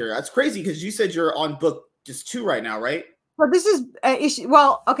issues right here. That's crazy because you said you're on book just 2 right now, right? Well, this is issue.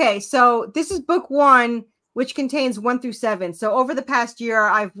 Well, okay, so this is book 1, which contains 1 through 7. So over the past year,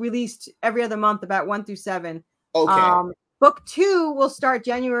 I've released every other month about 1 through 7. Okay. Book 2 will start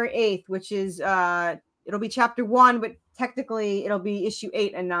January 8th, which is it'll be chapter 1, but technically it'll be issue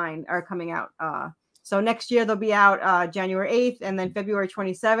 8 and 9 are coming out. So next year they'll be out January 8th, and then February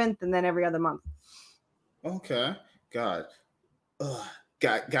 27th, and then every other month. Okay. God. Ugh.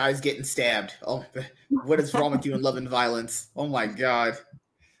 Guys getting stabbed. Oh, what is wrong with you in Love and Violence? Oh my God.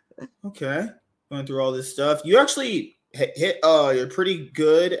 Okay, going through all this stuff. You actually hit. You're pretty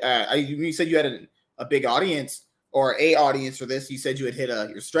good at. You said you had a big audience or a audience for this. You said you had hit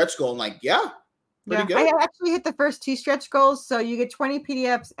your stretch goal. I'm like, yeah, pretty good. I actually hit the first 2 stretch goals. So you get 20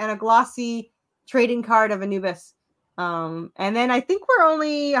 PDFs and a glossy trading card of Anubis. And then I think we're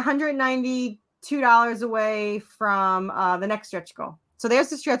only $192 away from the next stretch goal. So there's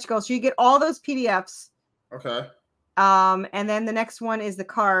the stretch goal. So you get all those PDFs. Okay. And then the next one is the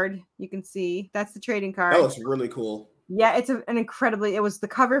card. You can see that's the trading card. That looks really cool. Yeah, it's an incredibly. It was the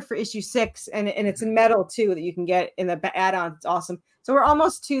cover for issue 6, and it's in metal too that you can get in the add-on. It's awesome. So we're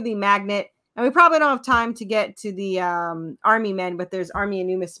almost to the magnet, and we probably don't have time to get to the army men, but there's army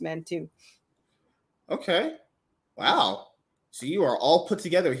Anubis men too. Okay. Wow. So you are all put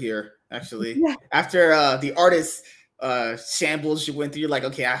together here, actually. Yeah. After the artist shambles you went through, you're like,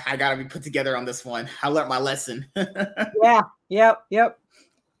 okay, I gotta be put together on this one. I learned my lesson. Yeah. Yep.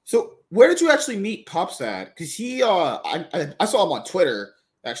 So where did you actually meet Pops at? Because he I saw him on Twitter.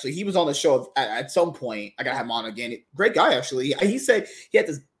 Actually, he was on the show at some point. I gotta have him on again. Great guy, actually. He said he had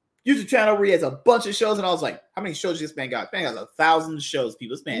this YouTube channel where he has a bunch of shows, and I was like, how many shows this man got? Man has 1,000 shows,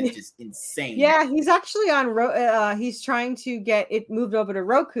 people. This man is just insane. Yeah, he's actually on he's trying to get it moved over to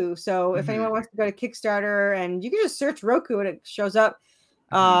Roku. So if anyone wants to go to Kickstarter, and you can just search Roku and it shows up.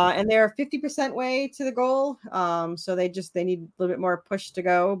 And they're 50% way to the goal. So they need a little bit more push to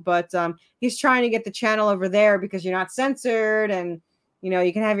go, but he's trying to get the channel over there because you're not censored, and you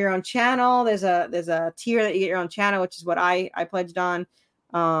can have your own channel. There's a tier that you get your own channel, which is what I pledged on.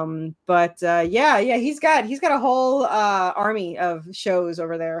 But he's got a whole army of shows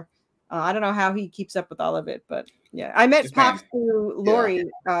over there. I don't know how he keeps up with all of it, but yeah, I met Pops through Lori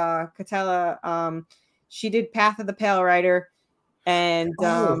Catella. She did Path of the Pale Rider. And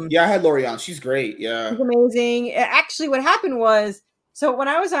I had Lori on. She's great. Yeah, she's amazing. Actually, what happened was, so when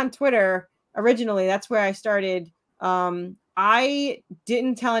I was on Twitter originally, that's where I started. I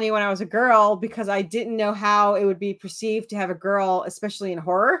didn't tell anyone I was a girl because I didn't know how it would be perceived to have a girl, especially in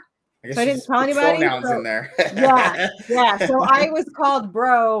horror. So I didn't tell anybody. Pronouns in there. yeah. So I was called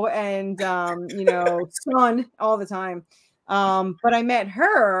bro and son all the time. But I met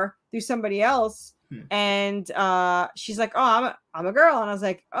her through somebody else. And she's like, oh, I'm a girl. And I was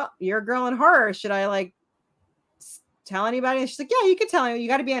like, oh, you're a girl in horror. Should I like tell anybody? And she's like, yeah, you can tell me. You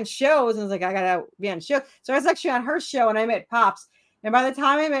got to be on shows. And I was like, I got to be on shows. So I was actually on her show and I met Pops. And by the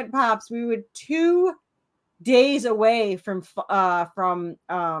time I met Pops, we were 2 days away from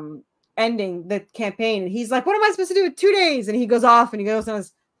ending the campaign. And he's like, what am I supposed to do in 2 days? And he goes off and he goes on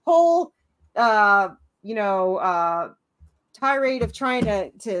his whole, tirade of trying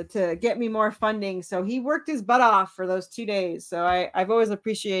to get me more funding. So he worked his butt off for those 2 days. So I've always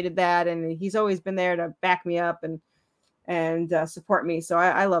appreciated that, and he's always been there to back me up and support me. So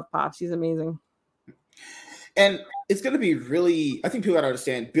I love Pops. He's amazing. And it's going to be really, I think people got to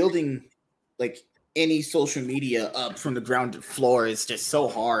understand, building like any social media up from the ground floor is just so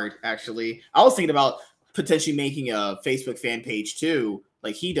hard. Actually, I was thinking about potentially making a Facebook fan page too,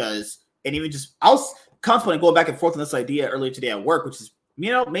 like he does. And even just, I was contemplating going back and forth on this idea earlier today at work, which is,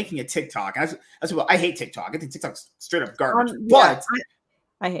 making a TikTok. And I hate TikTok. I think TikTok's straight up garbage. But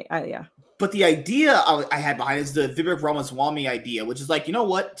yeah. But the idea I had behind it is the Vivek Ramaswamy idea, which is like, you know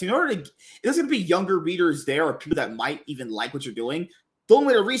what? In order to, there's going to be younger readers there or people that might even like what you're doing. The only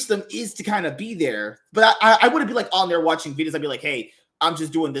way to reach them is to kind of be there. But I wouldn't be like on there watching videos. I'd be like, hey, I'm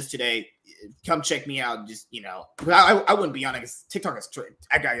just doing this today. Come check me out. Just, I wouldn't be on it because TikTok is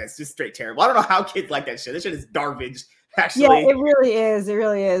it's just straight terrible. I don't know how kids like that shit. This shit is garbage, actually. Yeah, it really is. It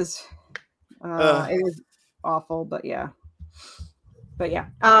really is. It is awful, but yeah.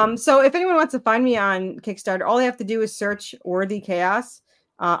 So if anyone wants to find me on Kickstarter, all they have to do is search Worthy Chaos.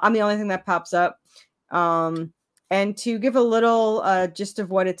 I'm the only thing that pops up. And to give a little gist of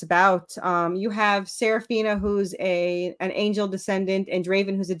what it's about, you have Seraphina, who's an angel descendant, and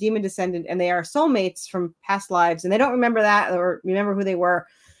Draven, who's a demon descendant, and they are soulmates from past lives, and they don't remember that or remember who they were.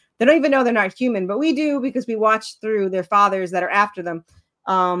 They don't even know they're not human, but we do because we watch through their fathers that are after them.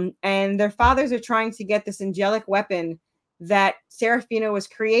 And their fathers are trying to get this angelic weapon that Seraphina was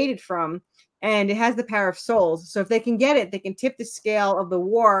created from, and it has the power of souls. So if they can get it, they can tip the scale of the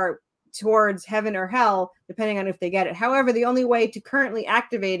war towards heaven or hell, depending on if they get it. However, the only way to currently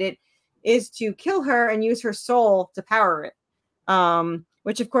activate it is to kill her and use her soul to power it,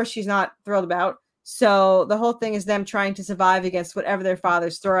 which of course she's not thrilled about. So the whole thing is them trying to survive against whatever their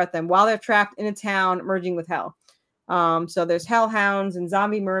fathers throw at them while they're trapped in a town merging with hell. So there's hellhounds and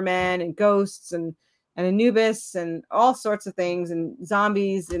zombie mermen and ghosts and Anubis and all sorts of things, and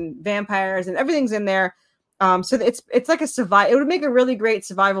zombies and vampires, and everything's in there. So it's like a survival. It would make a really great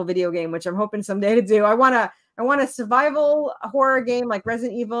survival video game, which I'm hoping someday to do. I want a survival horror game like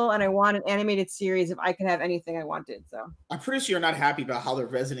Resident Evil, and I want an animated series if I could have anything I wanted. So I'm pretty sure you're not happy about how the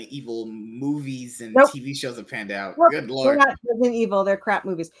Resident Evil movies and TV shows have panned out. Nope, Good Lord. they're not Resident Evil, they're crap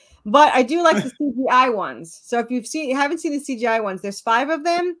movies. But I do like the CGI ones. So if you haven't seen the CGI ones, there's 5 of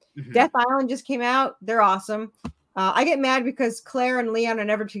them. Mm-hmm. Death Island just came out. They're awesome. I get mad because Claire and Leon are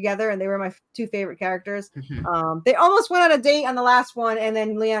never together, and they were my 2 favorite characters. Mm-hmm. They almost went on a date on the last one, and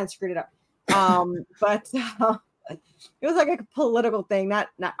then Leon screwed it up. But it was like a political thing, not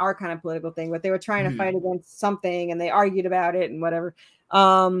our kind of political thing, but they were trying to fight against something, and they argued about it and whatever.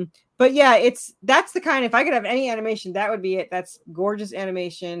 But yeah, that's the kind. If I could have any animation, that would be it. That's gorgeous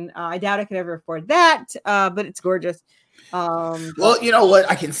animation. I doubt I could ever afford that, but it's gorgeous. Well, you know what?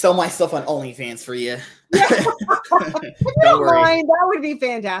 I can sell myself on OnlyFans for you. Yeah. Don't mind. That would be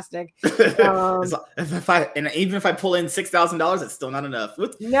fantastic. Even if I pull in $6,000, it's still not enough.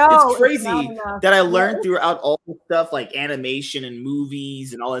 It's crazy that I learned throughout all the stuff like animation and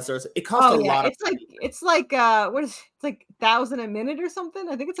movies and all that sort of stuff. It costs a lot. It's like what is it's like 1,000 a minute or something?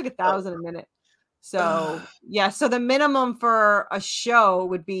 I think it's like 1,000 a minute. So yeah, so the minimum for a show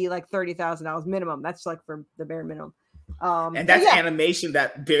would be like $30,000 minimum. That's like for the bare minimum. And that's animation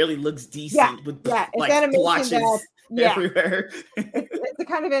that barely looks decent with like blotches everywhere. It's the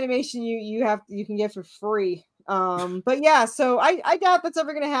kind of animation you can get for free. But yeah, so I doubt that's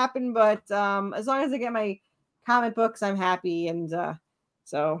ever going to happen. But as long as I get my comic books, I'm happy. And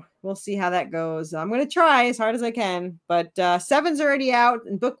so we'll see how that goes. I'm going to try as hard as I can. But 7's already out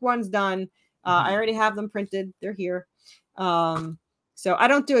and book 1's done. I already have them printed. They're here. So I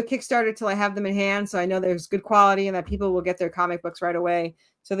don't do a Kickstarter till I have them in hand. So I know there's good quality and that people will get their comic books right away.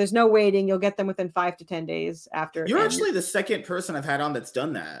 So there's no waiting. You'll get them within 5 to 10 days after. You're actually the second person I've had on that's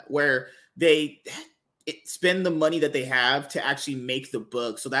done that, where they spend the money that they have to actually make the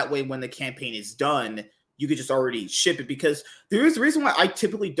book. So that way, when the campaign is done, you could just already ship it. Because the reason why I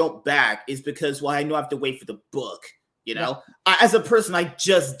typically don't back is because, well, I know I have to wait for the book. You know, as a person, I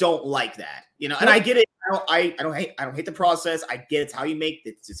just don't like that. You know, and I get it. I don't hate the process. I get it's how you make it.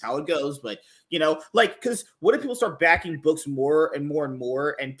 It's just how it goes. But you know, like, because what if people start backing books more and more and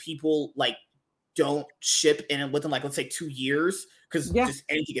more, and people like don't ship in within like let's say 2 years because just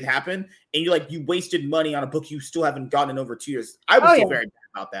anything could happen, and you wasted money on a book you still haven't gotten in over 2 years. I would feel very bad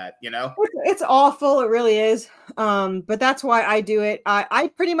about that. You know, it's awful. It really is. But that's why I do it.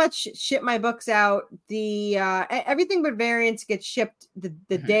 I pretty much ship my books out. The everything but Variants gets shipped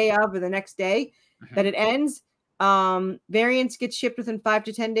the day of or the next day that it ends. Variants get shipped within 5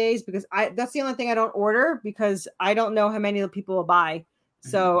 to 10 days because that's the only thing I don't order because I don't know how many people will buy.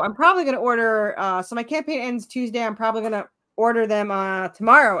 So I'm probably going to order. So my campaign ends Tuesday. I'm probably going to order them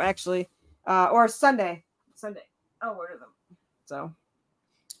tomorrow, actually, or Sunday. I'll order them. So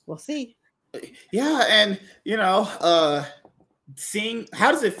we'll see. Yeah, and you know, seeing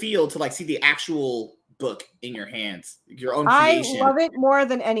how does it feel to like see the actual book in your hands, your own creation? I love it more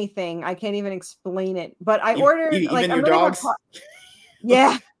than anything. I can't even explain it. But I ordered even your dogs.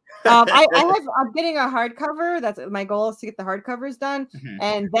 Yeah. I'm getting a hardcover. That's my goal is to get the hardcovers done,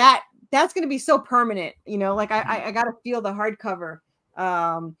 and that's going to be so permanent. You know, like I got to feel the hardcover.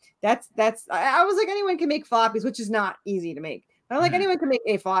 That's I was like anyone can make floppies, which is not easy to make. I don't like anyone can make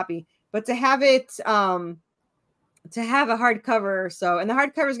a floppy, but to have it to have a hardcover. So, and the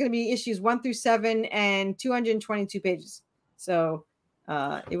hardcover is going to be issues 1 through 7 and 222 pages. So.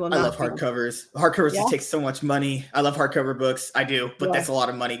 It will not I love hardcovers. Hardcovers just take so much money. I love hardcover books. I do, but that's a lot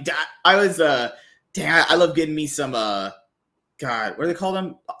of money. I love getting me some God, what do they call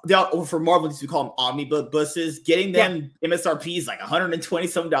them? For Marvel, we call them omnibuses. Getting them MSRP is like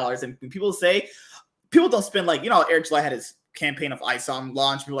 $120 some. And people don't spend like, you know, Eric July had his campaign of ISOM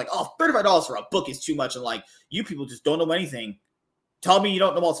launch. People were like, oh, $35 for a book is too much. And like, you people just don't know anything. Tell me you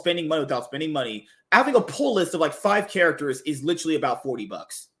don't know about spending money without spending money. Having a pull list of like 5 characters is literally about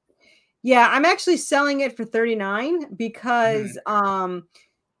 $40. Yeah, I'm actually selling it for $39 because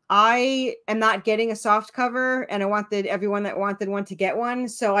I am not getting a soft cover, and I wanted everyone that wanted one to get one.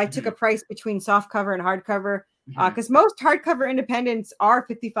 So I took a price between soft cover and hardcover because most hardcover independents are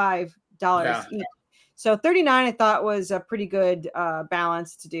 $55 each. So $39 I thought was a pretty good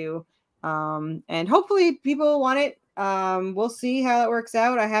balance to do, and hopefully people want it. We'll see how it works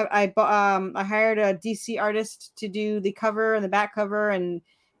out. I hired a DC artist to do the cover and the back cover, and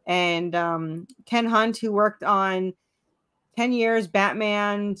Ken Hunt, who worked on 10 Years,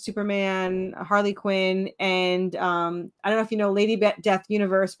 Batman, Superman, Harley Quinn, and I don't know if you know Lady Death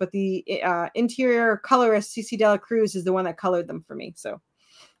Universe, but the interior colorist CC Dela Cruz is the one that colored them for me. So,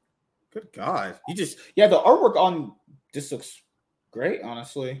 good God, the artwork on this looks great,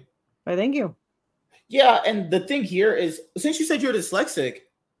 honestly. Well, thank you. Yeah, and the thing here is, since you said you're dyslexic,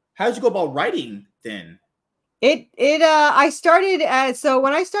 how did you go about writing then? I started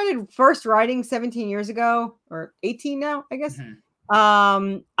when I started first writing 17 years ago, or 18 now, I guess.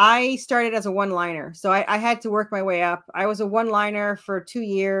 I started as a one-liner. So I had to work my way up. I was a one-liner for 2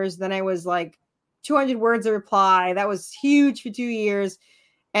 years. Then I was like 200 words a reply. That was huge for 2 years.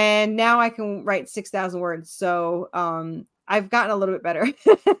 And now I can write 6,000 words. So I've gotten a little bit better.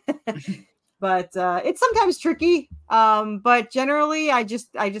 But it's sometimes tricky. But generally I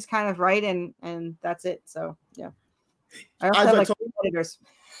just kind of write and that's it. So yeah. I also have like editors.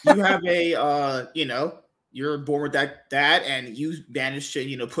 You have a you're born with that and you managed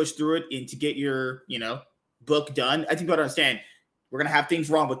to, push through it and to get your, book done. I think you gotta understand, we're gonna have things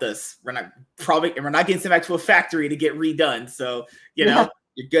wrong with us. We're not getting sent back to a factory to get redone. So, you're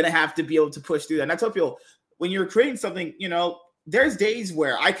gonna have to be able to push through that. And I tell people, when you're creating something, there's days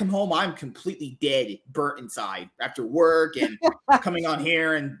where I come home, I'm completely dead, burnt inside after work and coming on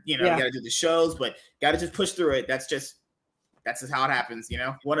here and, you got to do the shows, but got to just push through it. That's just how it happens.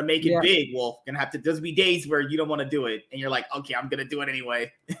 Want to make it big. Well, there's be days where you don't want to do it and you're like, okay, I'm going to do it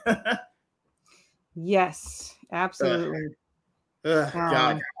anyway. Yes, absolutely.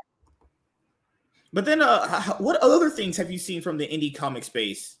 God. But then what other things have you seen from the indie comic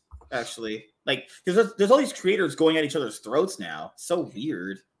space, actually? Like, because there's all these creators going at each other's throats now. So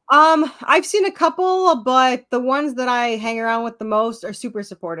weird. I've seen a couple, but the ones that I hang around with the most are super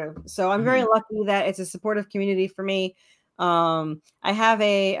supportive. So I'm very lucky that it's a supportive community for me. I have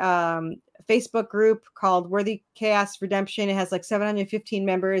a Facebook group called Worthy Chaos Redemption. It has like 715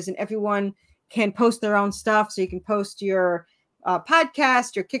 members, and everyone can post their own stuff. So you can post your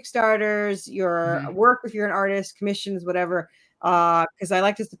podcast, your Kickstarters, your work if you're an artist, commissions, whatever. Because I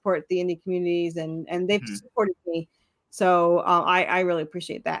like to support the indie communities, and they've supported me, so I really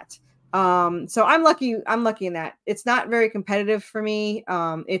appreciate that. So I'm lucky in that it's not very competitive for me.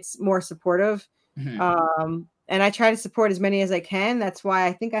 It's more supportive, and I try to support as many as I can. That's why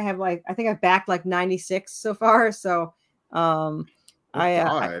I think I've backed like 96 so far. So I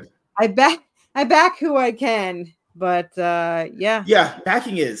back who I can. But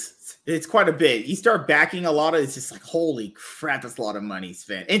backing it's quite a bit. You start backing a lot of it's just like, holy crap, that's a lot of money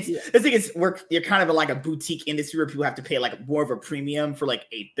spent. The thing is, you're kind of in like a boutique industry where people have to pay like more of a premium for like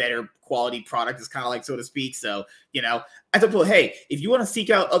a better quality product, is kind of like, so to speak. So I tell people, hey, if you want to seek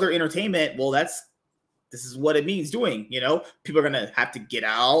out other entertainment, well, this is what it means doing. People are gonna have to get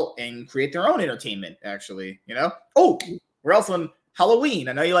out and create their own entertainment. Actually, Oh, we're also on Halloween.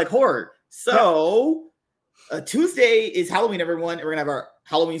 I know you like horror, so. Tuesday is Halloween, everyone. We're going to have our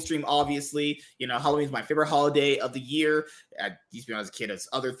Halloween stream, obviously. Halloween is my favorite holiday of the year. I used to be when I was a kid as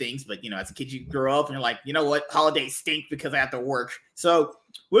other things, but, as a kid, you grow up and you're like, you know what? Holidays stink because I have to work. So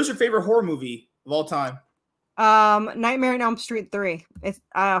what is your favorite horror movie of all time? Nightmare on Elm Street 3. It's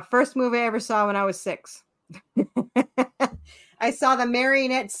first movie I ever saw when I was 6. I saw the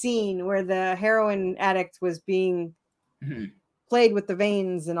marionette scene where the heroin addict was being... played with the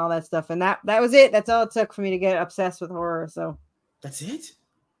veins and all that stuff, and that was it. That's all it took for me to get obsessed with horror. So that's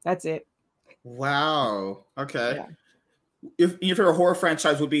it. Wow. Okay. Yeah. Your favorite horror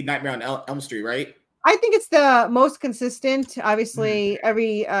franchise would be Nightmare on Elm Street, right? I think it's the most consistent. Obviously,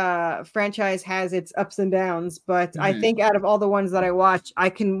 every franchise has its ups and downs, but I think out of all the ones that I watch, I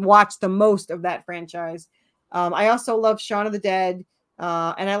can watch the most of that franchise. I also love Shaun of the Dead,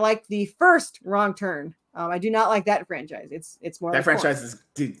 and I like the first Wrong Turn. I do not like that franchise. It's more that franchise is,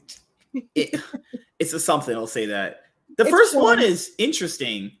 dude. It's a something. I'll say that. The first one is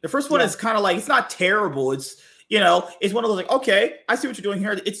interesting. The first one is kind of like, it's not terrible. It's it's one of those like, okay, I see what you're doing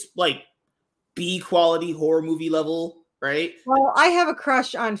here. It's like B quality horror movie level. right? Well, I have a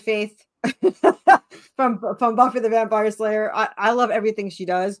crush on Faith from Buffy the Vampire Slayer. I love everything she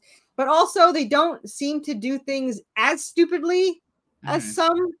does, but also they don't seem to do things as stupidly as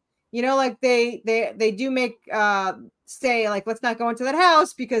some. You know, like they do make say like, let's not go into that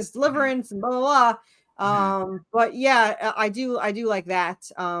house because deliverance and blah blah blah. But yeah, I do like that.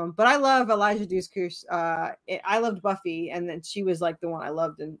 But I love Elijah Dushku. I loved Buffy, and then she was like the one I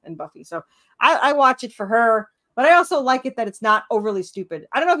loved in Buffy. So I watch it for her. But I also like it that it's not overly stupid.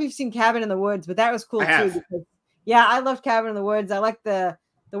 I don't know if you've seen Cabin in the Woods, but that was cool too. Because, yeah, I loved Cabin in the Woods. I like the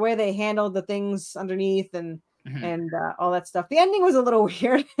way they handled the things underneath and all that stuff. The ending was a little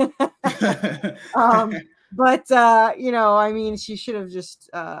weird. But you know, I mean, she should have just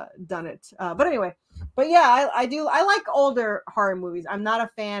done it. But anyway, but yeah, I like older horror movies. I'm not a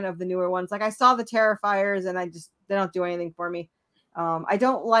fan of the newer ones. Like I saw the Terrifiers, and they don't do anything for me. I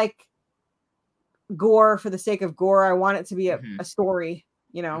don't like gore for the sake of gore. I want it to be a story,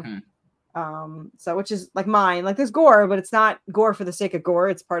 you know. So which is like mine. Like there's gore, but it's not gore for the sake of gore.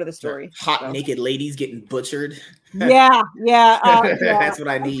 It's part of the story. Hot naked ladies getting butchered. Yeah. That's what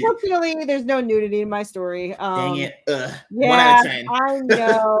I need. Unfortunately, there's no nudity in my story. Dang it. Yeah, 1 out of 10. I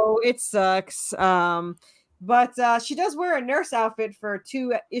know it sucks. But she does wear a nurse outfit for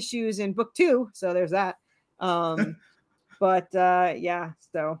 2 issues in book 2, so there's that. Yeah.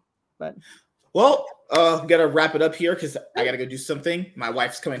 So, but. Well, gotta wrap it up here because I gotta go do something. My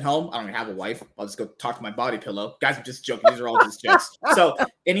wife's coming home. I don't even have a wife. I'll just go talk to my body pillow. Guys, I'm just joking. These are all just jokes. So,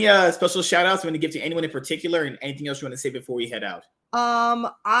 any special shout outs you want to give to anyone in particular, and anything else you want to say before we head out?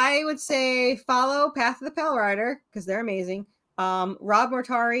 I would say follow Path of the Pale Rider because they're amazing. Rob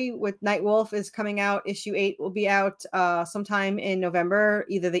Mortari with Night Wolf is coming out. Issue 8 will be out sometime in November,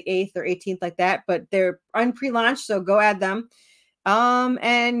 either the 8th or 18th, like that. But they're on pre-launch, so go add them.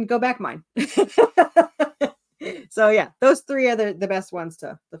 And go back mine. So yeah, those 3 are the best ones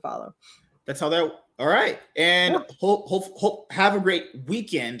to follow. That's how that. All right, and hope have a great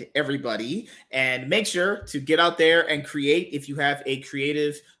weekend, everybody, and make sure to get out there and create. If you have a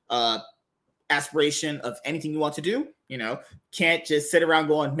creative aspiration of anything you want to do, you know, can't just sit around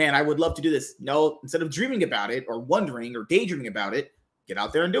going, man, I would love to do this. No, instead of dreaming about it or wondering or daydreaming about it, get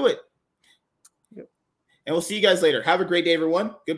out there and do it. And we'll see you guys later. Have a great day, everyone. Goodbye.